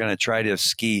all, they're going to try to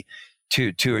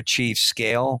achieve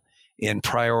scale in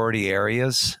priority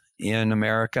areas in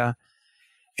America.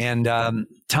 And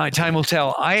time will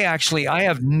tell. I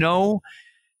have no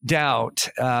doubt,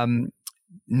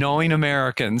 knowing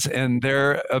Americans and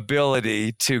their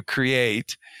ability to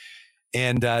create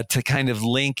and to kind of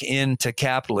link into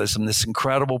capitalism, this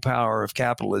incredible power of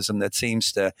capitalism that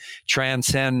seems to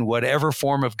transcend whatever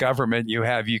form of government you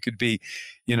have. You could be,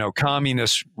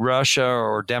 communist Russia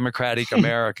or democratic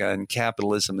America, and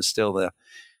capitalism is still the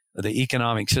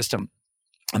economic system.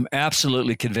 I'm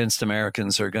absolutely convinced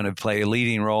Americans are going to play a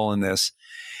leading role in this.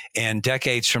 And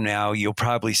decades from now, you'll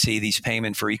probably see these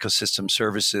payment for ecosystem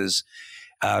services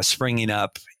springing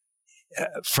up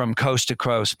from coast to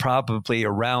coast, probably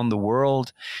around the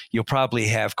world. You'll probably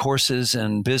have courses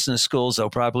in business schools. There'll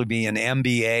probably be an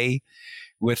MBA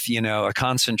with a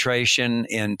concentration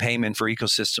in payment for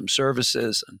ecosystem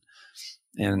services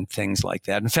and things like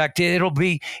that. In fact,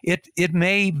 it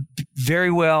may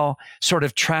very well sort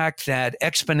of track that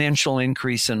exponential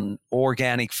increase in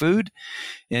organic food.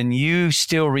 And you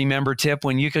still remember, Tip,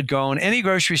 when you could go in any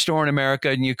grocery store in America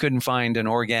and you couldn't find an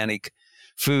organic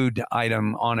food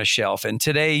item on a shelf. And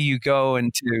today you go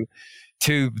into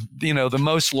the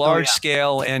most large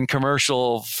scale and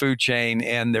commercial food chain,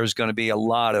 and there's going to be a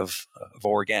lot of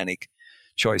organic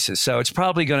choices. So it's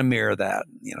probably going to mirror that,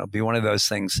 be one of those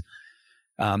things.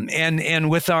 And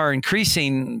with our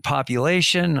increasing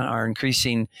population, our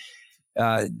increasing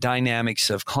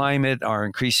dynamics of climate, our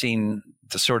increasing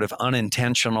the sort of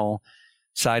unintentional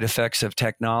side effects of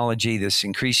technology, this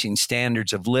increasing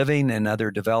standards of living in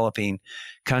other developing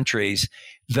countries,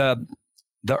 the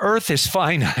earth is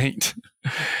finite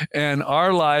and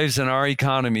our lives and our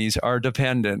economies are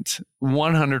dependent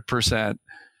 100%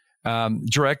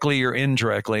 directly or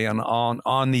indirectly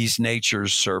on these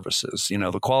nature's services,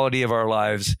 the quality of our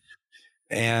lives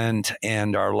and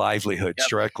our livelihoods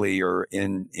directly or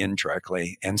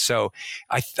indirectly. And so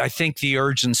I think the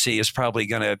urgency is probably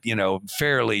going to,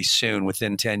 fairly soon,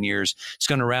 within 10 years, it's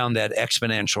going to round that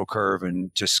exponential curve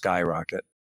and just skyrocket.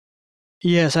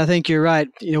 Yes, I think you're right.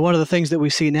 One of the things that we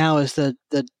see now is the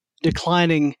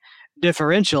declining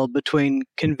differential between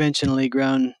conventionally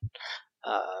grown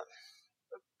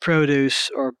produce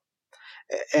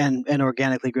and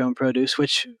organically grown produce,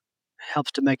 which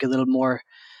helps to make it a little more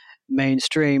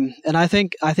mainstream. And I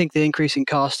think the increasing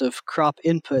cost of crop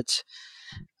inputs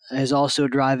is also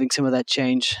driving some of that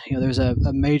change. There's a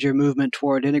major movement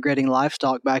toward integrating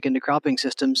livestock back into cropping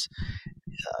systems,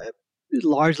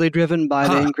 largely driven by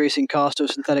the increasing cost of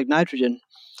synthetic nitrogen.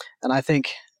 And I think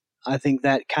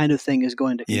that kind of thing is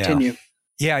going to continue.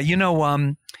 Yeah.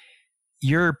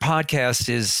 Your podcast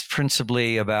is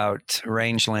principally about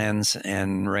rangelands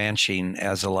and ranching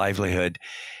as a livelihood.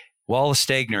 Wallace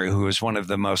Stegner, who is one of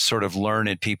the most sort of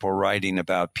learned people writing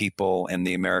about people in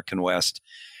the American West,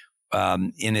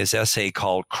 in his essay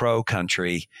called Crow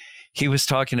Country, he was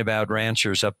talking about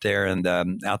ranchers out there in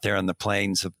the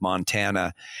plains of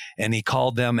Montana, and he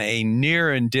called them a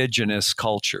near indigenous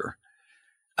culture.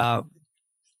 The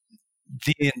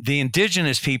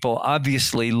indigenous people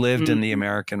obviously lived in the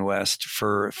American West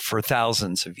for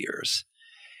thousands of years,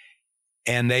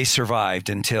 and they survived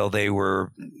until they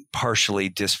were partially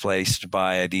displaced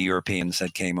by the Europeans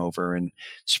that came over and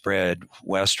spread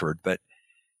westward. But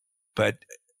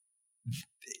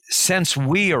since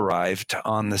we arrived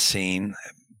on the scene,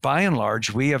 by and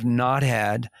large, we have not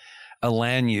had a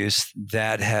land use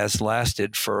that has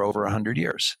lasted for over 100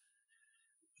 years,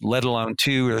 let alone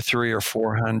 200 or 300 or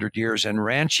 400 years. And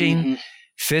ranching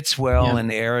fits well in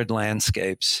arid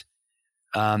landscapes.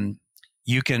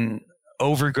 You can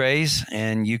overgraze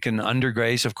and you can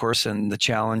undergraze, of course, and the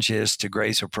challenge is to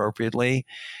graze appropriately.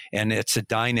 And it's a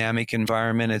dynamic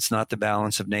environment. It's not the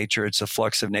balance of nature. It's a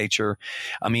flux of nature.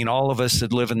 I mean, all of us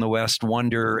that live in the West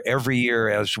wonder every year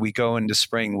as we go into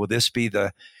spring, will this be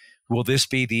the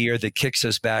year that kicks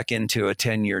us back into a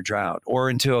 10-year drought or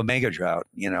into a mega drought,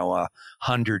 a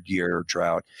 100-year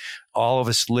drought? All of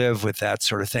us live with that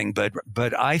sort of thing.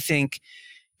 But I think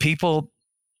people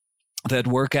that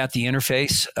work at the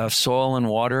interface of soil and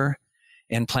water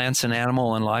and plants and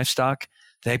animal and livestock,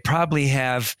 they probably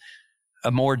have a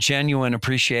more genuine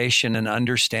appreciation and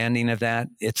understanding of that.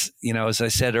 It's, as I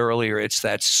said earlier, it's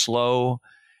that slow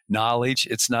knowledge.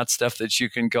 It's not stuff that you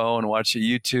can go and watch a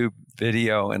YouTube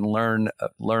video and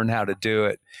learn how to do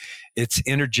it. It's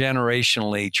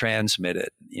intergenerationally transmitted,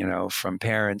 from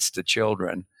parents to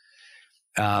children.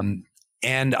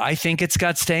 And I think it's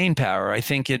got staying power. I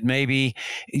think it may be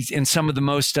in some of the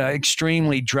most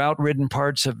extremely drought-ridden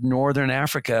parts of northern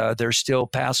Africa, there's still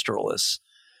pastoralists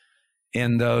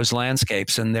in those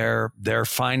landscapes, and they're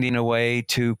finding a way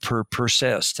to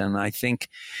persist. And I think,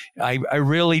 I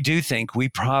really do think we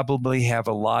probably have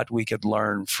a lot we could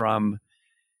learn from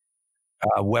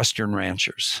Western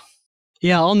ranchers.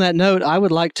 Yeah. On that note, I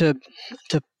would like to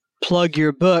plug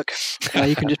your book.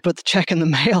 You can just put the check in the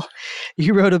mail.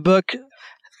 You wrote a book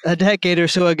a decade or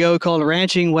so ago called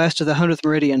Ranching West of the 100th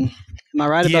Meridian. Am I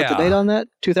right about the date on that?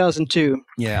 2002.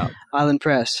 Yeah. Island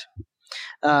Press.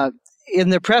 In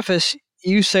the preface,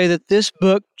 you say that this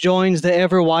book joins the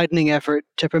ever-widening effort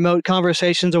to promote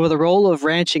conversations over the role of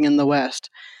ranching in the West,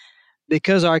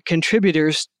 because our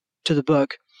contributors to the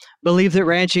book believe that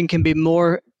ranching can be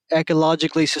more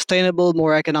ecologically sustainable,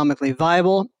 more economically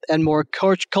viable, and more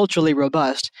culturally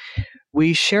robust.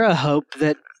 We share a hope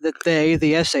that they,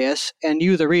 the essayists, and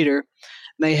you, the reader,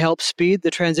 may help speed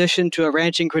the transition to a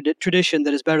ranching tradition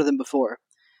that is better than before.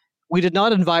 We did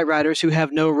not invite riders who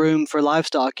have no room for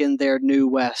livestock in their new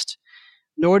West,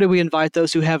 nor do we invite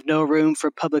those who have no room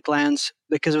for public lands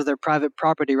because of their private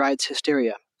property rights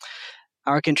hysteria.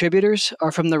 Our contributors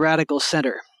are from the radical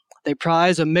center. They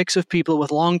prize a mix of people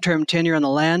with long-term tenure on the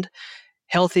land,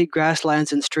 healthy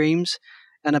grasslands and streams,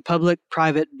 and a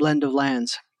public-private blend of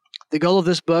lands. The goal of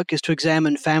this book is to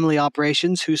examine family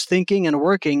operations whose thinking and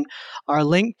working are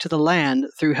linked to the land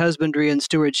through husbandry and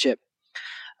stewardship.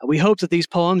 We hope that these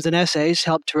poems and essays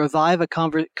help to revive a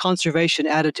conservation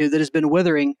attitude that has been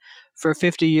withering for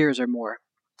 50 years or more.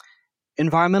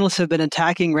 Environmentalists have been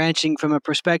attacking ranching from a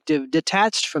perspective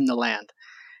detached from the land.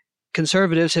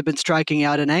 Conservatives have been striking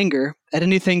out in anger at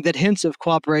anything that hints of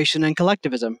cooperation and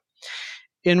collectivism.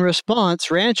 In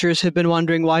response, ranchers have been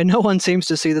wondering why no one seems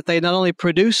to see that they not only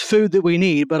produce food that we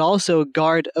need, but also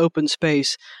guard open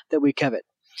space that we covet.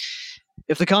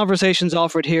 If the conversations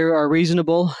offered here are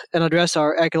reasonable and address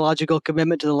our ecological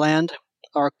commitment to the land,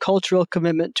 our cultural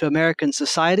commitment to American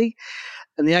society,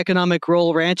 and the economic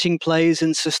role ranching plays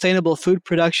in sustainable food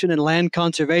production and land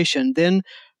conservation, then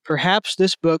perhaps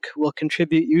this book will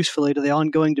contribute usefully to the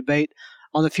ongoing debate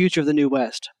on the future of the New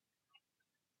West.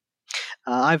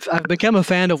 I've become a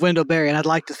fan of Wendell Berry, and I'd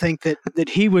like to think that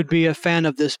he would be a fan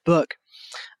of this book.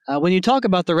 When you talk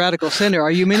about the radical center,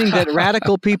 are you meaning that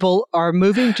radical people are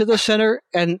moving to the center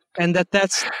and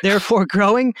that's therefore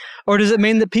growing? Or does it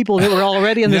mean that people that were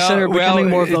already in the center are becoming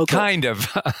more vocal? Kind of.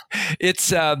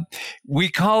 It's we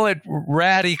call it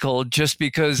radical just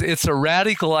because it's a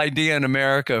radical idea in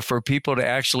America for people to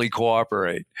actually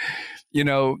cooperate.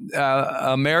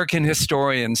 American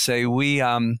historians say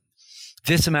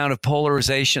this amount of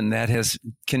polarization that has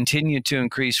continued to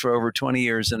increase for over 20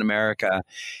 years in America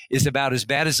is about as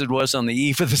bad as it was on the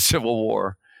eve of the Civil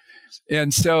War.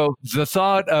 And so the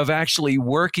thought of actually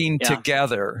working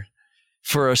together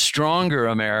for a stronger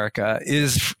America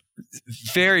is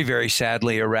very, very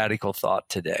sadly a radical thought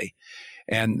today.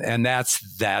 And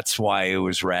that's why it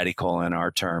was radical in our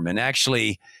term. And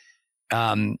actually,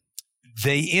 the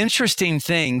interesting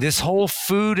thing, this whole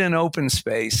food and open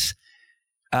space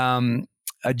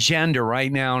agenda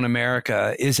right now in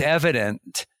America is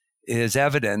evidence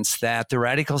that the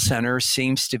radical center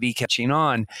seems to be catching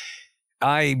on.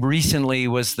 I recently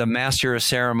was the master of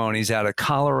ceremonies at a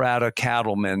Colorado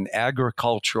Cattlemen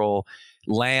Agricultural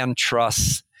Land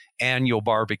Trust annual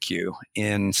barbecue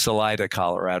in Salida,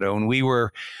 Colorado, and we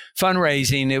were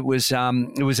fundraising. It was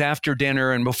after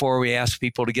dinner and before we asked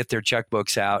people to get their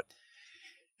checkbooks out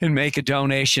and make a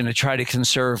donation to try to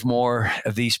conserve more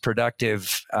of these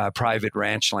productive private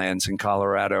ranch lands in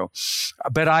Colorado.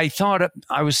 But I thought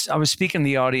I was speaking to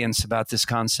the audience about this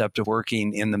concept of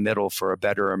working in the middle for a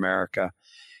better America,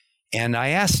 and I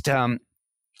asked. It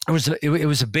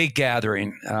was a big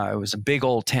gathering. It was a big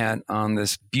old tent on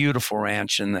this beautiful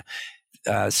ranch, and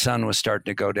the sun was starting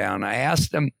to go down. I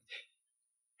asked them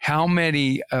how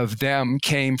many of them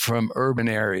came from urban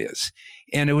areas.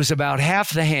 And it was about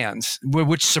half the hands,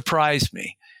 which surprised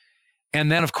me.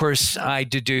 And then, of course, I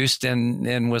deduced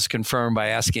and was confirmed by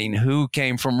asking who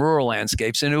came from rural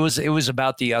landscapes. And it was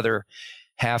about the other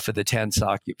half of the tent's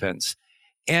occupants.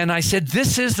 And I said,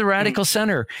 this is the radical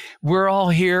center. We're all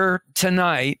here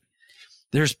tonight.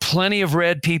 There's plenty of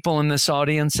red people in this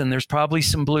audience, and there's probably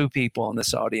some blue people in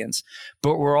this audience.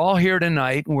 But we're all here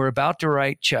tonight, and we're about to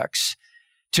write checks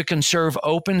to conserve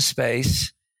open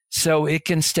space so it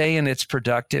can stay in its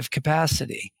productive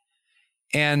capacity.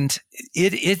 And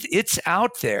it's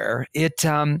out there. It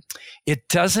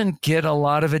doesn't get a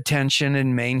lot of attention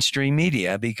in mainstream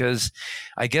media because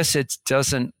I guess it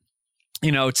doesn't,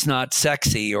 it's not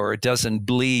sexy, or it doesn't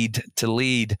bleed to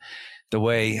lead the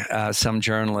way some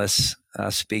journalists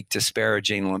speak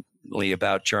disparagingly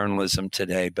about journalism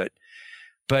today. But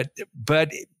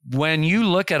when you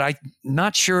look at, I'm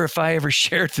not sure if I ever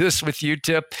shared this with you,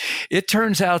 Tip, it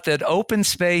turns out that open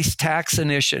space tax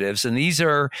initiatives, and these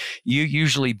are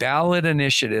usually ballot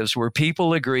initiatives where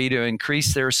people agree to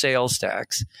increase their sales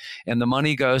tax, and the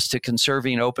money goes to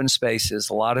conserving open spaces,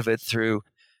 a lot of it through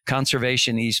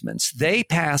conservation easements. They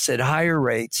pass at higher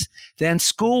rates than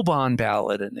school bond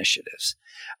ballot initiatives.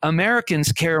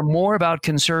 Americans care more about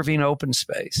conserving open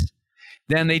space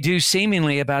than they do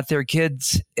seemingly about their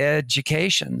kids'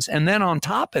 educations. And then on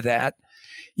top of that,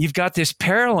 you've got this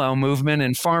parallel movement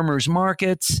in farmers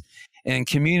markets and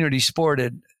community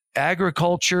supported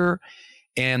agriculture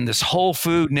and this whole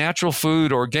food, natural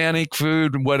food, organic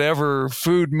food, whatever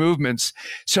food movements.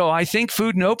 So I think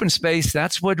food and open space,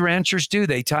 that's what ranchers do.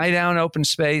 They tie down open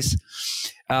space.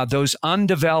 Those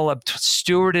undeveloped,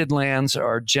 stewarded lands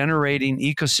are generating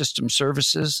ecosystem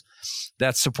services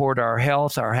that support our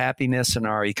health, our happiness, and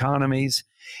our economies.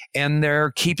 and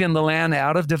they're keeping the land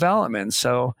out of development.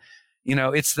 So,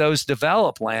 it's those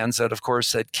developed lands that, of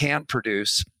course, that can't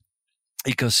produce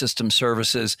ecosystem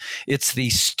services. It's the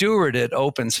stewarded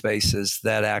open spaces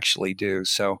that actually do.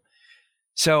 So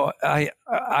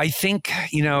I think,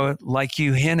 like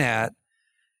you hint at,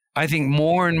 I think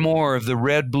more and more of the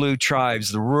red-blue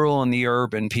tribes, the rural and the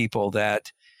urban people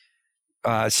that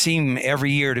seem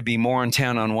every year to be more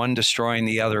intent on one destroying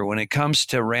the other. When it comes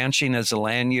to ranching as a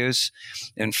land use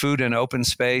and food and open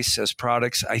space as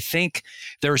products, I think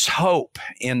there's hope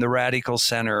in the radical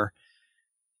center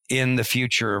in the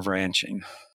future of ranching.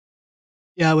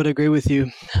 Yeah, I would agree with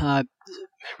you.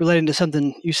 Relating to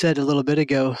something you said a little bit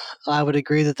ago, I would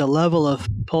agree that the level of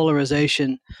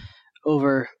polarization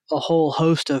over a whole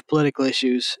host of political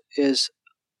issues is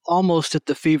almost at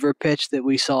the fever pitch that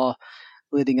we saw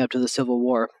leading up to the Civil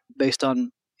War, based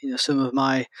on some of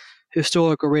my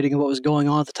historical reading of what was going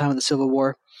on at the time of the Civil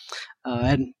War,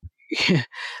 and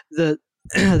the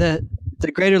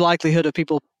the greater likelihood of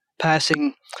people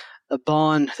passing a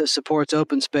bond that supports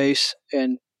open space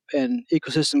and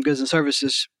ecosystem goods and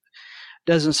services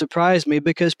doesn't surprise me,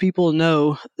 because people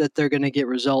know that they're going to get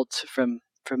results from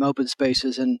open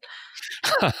spaces. And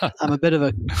I'm a bit of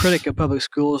a critic of public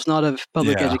schools, not of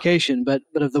public education, but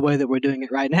of the way that we're doing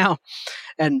it right now.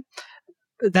 And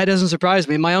that doesn't surprise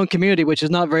me. In my own community, which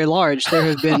is not very large, there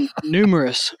have been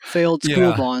numerous failed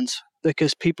school bonds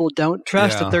because people don't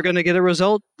trust that they're going to get a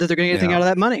result, that they're going to get anything out of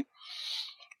that money.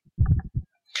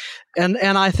 And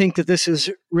I think that this is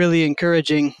really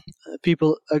encouraging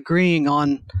people agreeing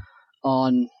on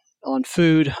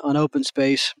food, on open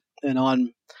space, and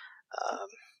on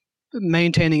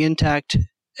maintaining intact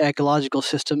ecological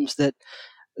systems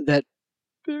that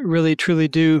really truly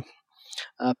do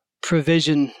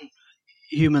provision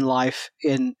human life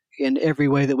in every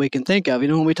way that we can think of.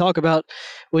 When we talk about,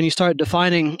 when you start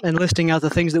defining and listing out the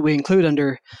things that we include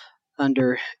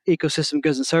under ecosystem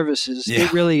goods and services,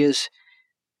 it really is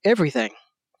everything.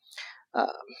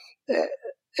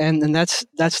 And that's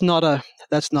not a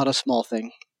small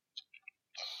thing.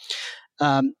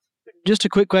 Just a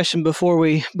quick question before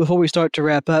we start to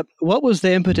wrap up. What was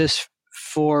the impetus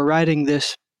for writing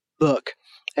this book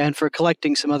and for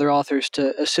collecting some other authors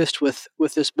to assist with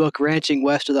this book, Ranching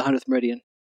West of the 100th Meridian?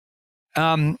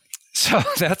 So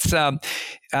that's the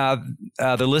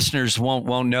listeners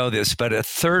won't know this, but a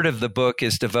third of the book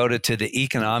is devoted to the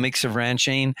economics of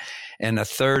ranching, and a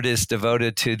third is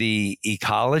devoted to the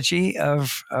ecology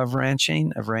of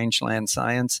ranching, of rangeland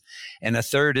science, and a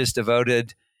third is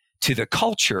devoted to the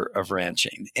culture of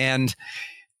ranching. And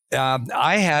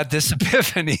I had this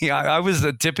epiphany. I was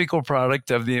the typical product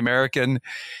of the American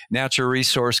Natural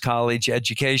Resource College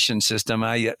education system.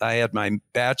 I had my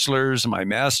bachelor's, my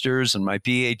master's, and my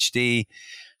PhD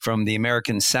from the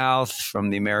American South, from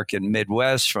the American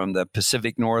Midwest, from the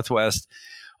Pacific Northwest,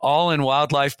 all in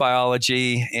wildlife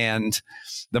biology. And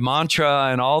the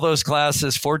mantra in all those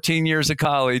classes, 14 years of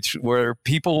college, where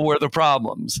people were the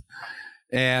problems.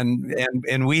 And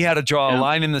we had to draw a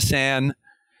line in the sand,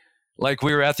 like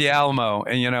we were at the Alamo,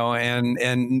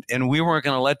 and we weren't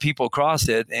going to let people cross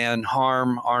it and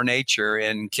harm our nature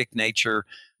and kick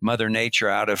Mother Nature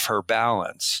out of her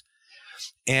balance.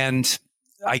 And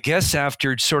I guess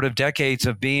after sort of decades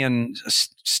of being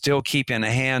still keeping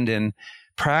a hand in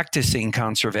practicing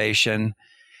conservation,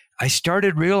 I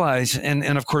started realizing,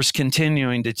 and of course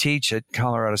continuing to teach at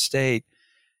Colorado State,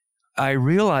 I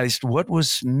realized what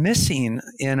was missing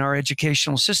in our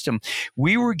educational system.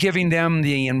 We were giving them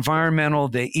the environmental,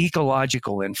 the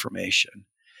ecological information,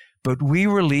 but we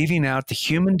were leaving out the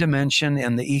human dimension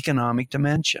and the economic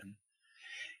dimension.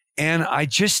 And I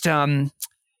just,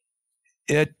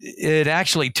 it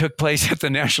actually took place at the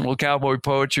National Cowboy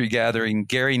Poetry Gathering.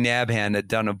 Gary Nabhan had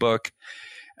done a book,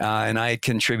 and I had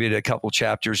contributed a couple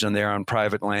chapters in there on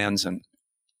private lands, and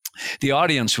the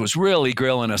audience was really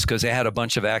grilling us because they had a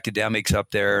bunch of academics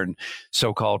up there and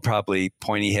so-called probably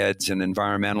pointy heads and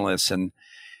environmentalists.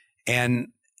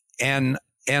 And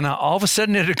all of a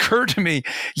sudden it occurred to me,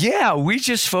 we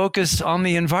just focus on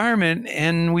the environment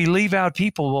and we leave out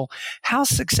people. Well, how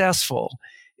successful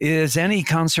is any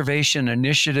conservation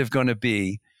initiative going to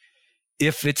be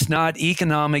if it's not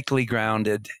economically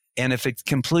grounded and if it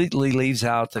completely leaves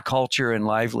out the culture and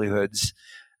livelihoods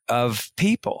of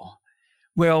people?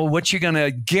 Well, what you're going to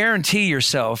guarantee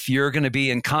yourself, you're going to be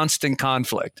in constant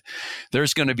conflict.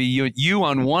 There's going to be you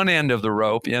on one end of the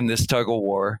rope in this tug of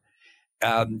war,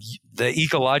 the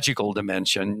ecological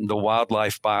dimension, the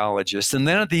wildlife biologists. And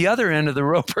then at the other end of the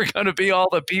rope are going to be all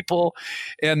the people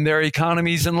and their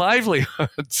economies and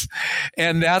livelihoods.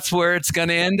 And that's where it's going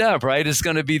to end up, right? It's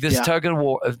going to be this tug of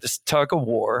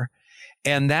war.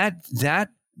 And that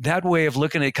that way of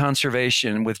looking at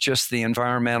conservation with just the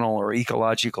environmental or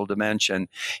ecological dimension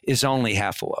is only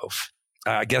half a loaf.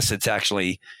 I guess it's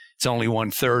only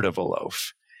 1/3 of a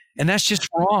loaf. And that's just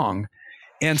wrong.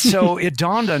 And so it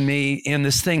dawned on me in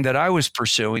this thing that I was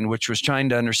pursuing, which was trying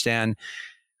to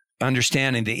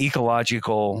understanding the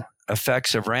ecological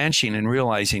effects of ranching and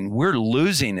realizing we're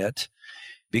losing it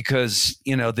because,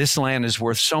 this land is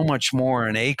worth so much more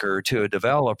an acre to a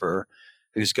developer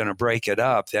who's going to break it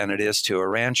up than it is to a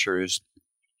rancher who's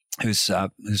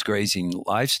grazing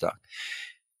livestock.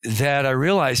 That I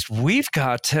realized we've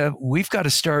got to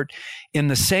start in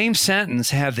the same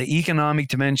sentence, have the economic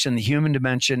dimension, the human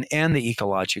dimension, and the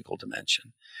ecological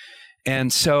dimension.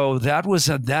 And so that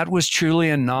was truly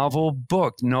a novel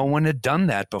book. No one had done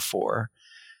that before.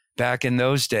 Back in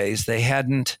those days, they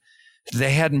hadn't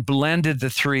blended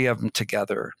the three of them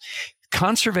together.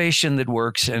 Conservation that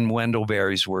works, in Wendell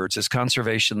Berry's words, is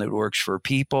conservation that works for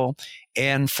people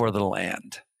and for the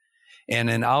land. And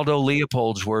in Aldo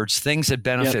Leopold's words, things that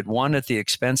benefit one at the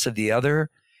expense of the other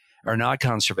are not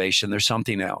conservation, they're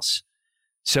something else.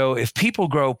 So if people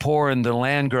grow poor and the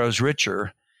land grows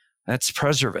richer, that's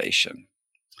preservation.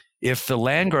 If the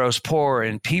land grows poor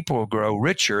and people grow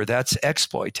richer, that's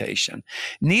exploitation.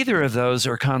 Neither of those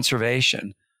are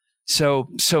conservation. So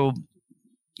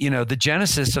the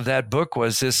genesis of that book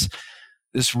was this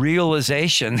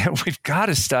realization that we've got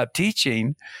to stop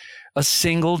teaching a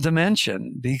single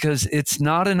dimension because it's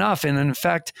not enough. And in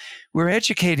fact, we're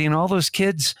educating all those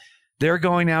kids. They're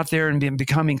going out there and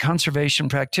becoming conservation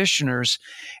practitioners,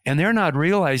 and they're not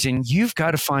realizing you've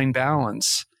got to find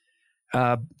balance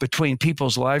between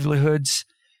people's livelihoods,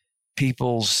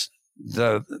 families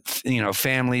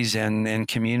and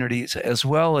communities, as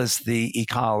well as the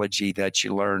ecology that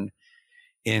you learn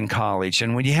in college.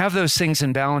 And when you have those things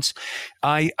in balance,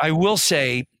 I will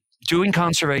say doing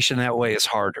conservation that way is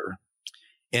harder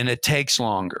and it takes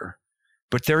longer.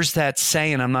 But there's that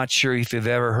saying, I'm not sure if you've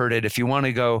ever heard it, if you want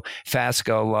to go fast,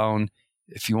 go alone.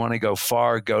 If you want to go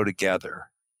far, go together.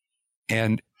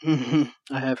 And I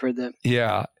have heard that.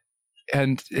 Yeah.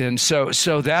 And so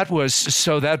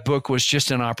that book was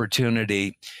just an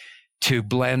opportunity to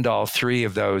blend all three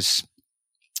of those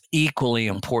equally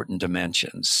important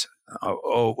dimensions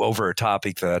over a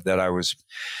topic that I was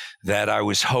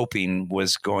hoping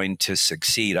was going to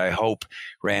succeed. I hope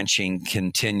ranching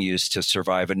continues to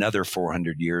survive another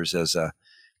 400 years as a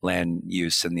land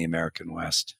use in the American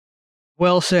West.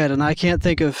 Well said, and I can't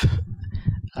think of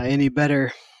any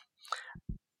better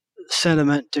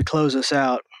sentiment to close us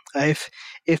out. If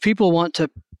people want to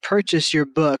purchase your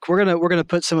book, we're gonna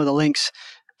put some of the links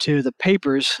to the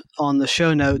papers on the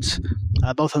show notes,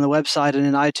 both on the website and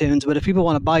in iTunes. But if people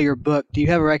want to buy your book, do you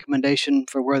have a recommendation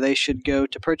for where they should go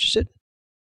to purchase it?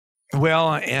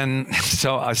 Well, and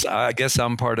so I guess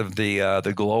I'm part of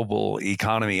the global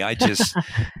economy. I just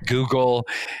Google,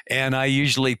 and I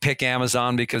usually pick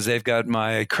Amazon because they've got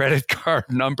my credit card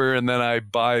number, and then I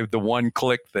buy the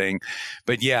one-click thing.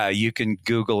 But yeah, you can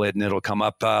Google it, and it'll come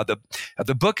up. The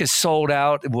book is sold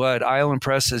out. What Island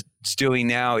Press is doing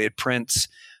now, it prints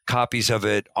copies of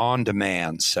it on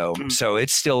demand. So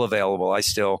it's still available. I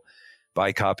still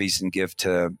buy copies and give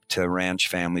to ranch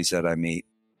families that I meet.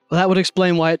 Well, that would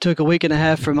explain why it took a week and a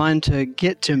half for mine to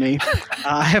get to me.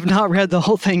 I have not read the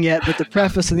whole thing yet, but the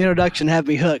preface and the introduction have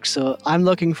me hooked. So I'm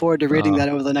looking forward to reading that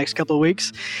over the next couple of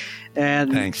weeks.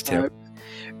 And thanks, Tim.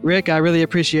 Rick, I really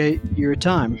appreciate your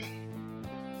time.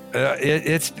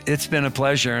 It's been a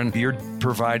pleasure, and you're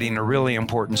providing a really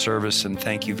important service, and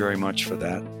thank you very much for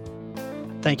that.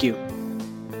 Thank you.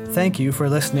 Thank you for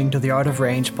listening to the Art of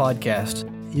Range podcast.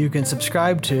 You can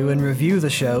subscribe to and review the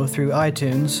show through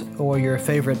iTunes or your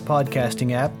favorite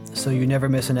podcasting app so you never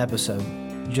miss an episode.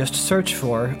 Just search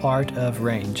for Art of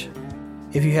Range.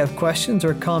 If you have questions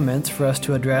or comments for us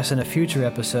to address in a future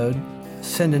episode,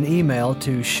 send an email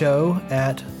to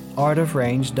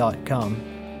show@artofrange.com.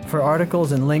 For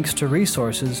articles and links to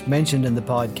resources mentioned in the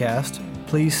podcast,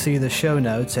 please see the show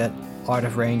notes at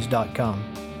artofrange.com.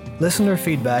 Listener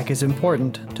feedback is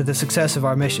important to the success of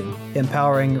our mission,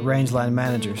 empowering rangeland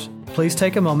managers. Please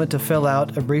take a moment to fill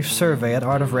out a brief survey at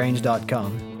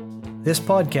artofrange.com. This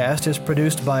podcast is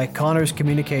produced by Connors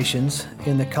Communications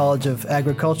in the College of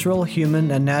Agricultural, Human,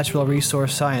 and Natural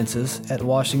Resource Sciences at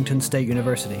Washington State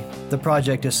University. The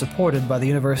project is supported by the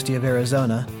University of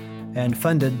Arizona and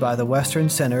funded by the Western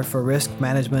Center for Risk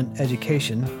Management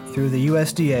Education through the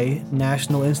USDA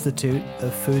National Institute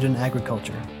of Food and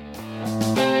Agriculture.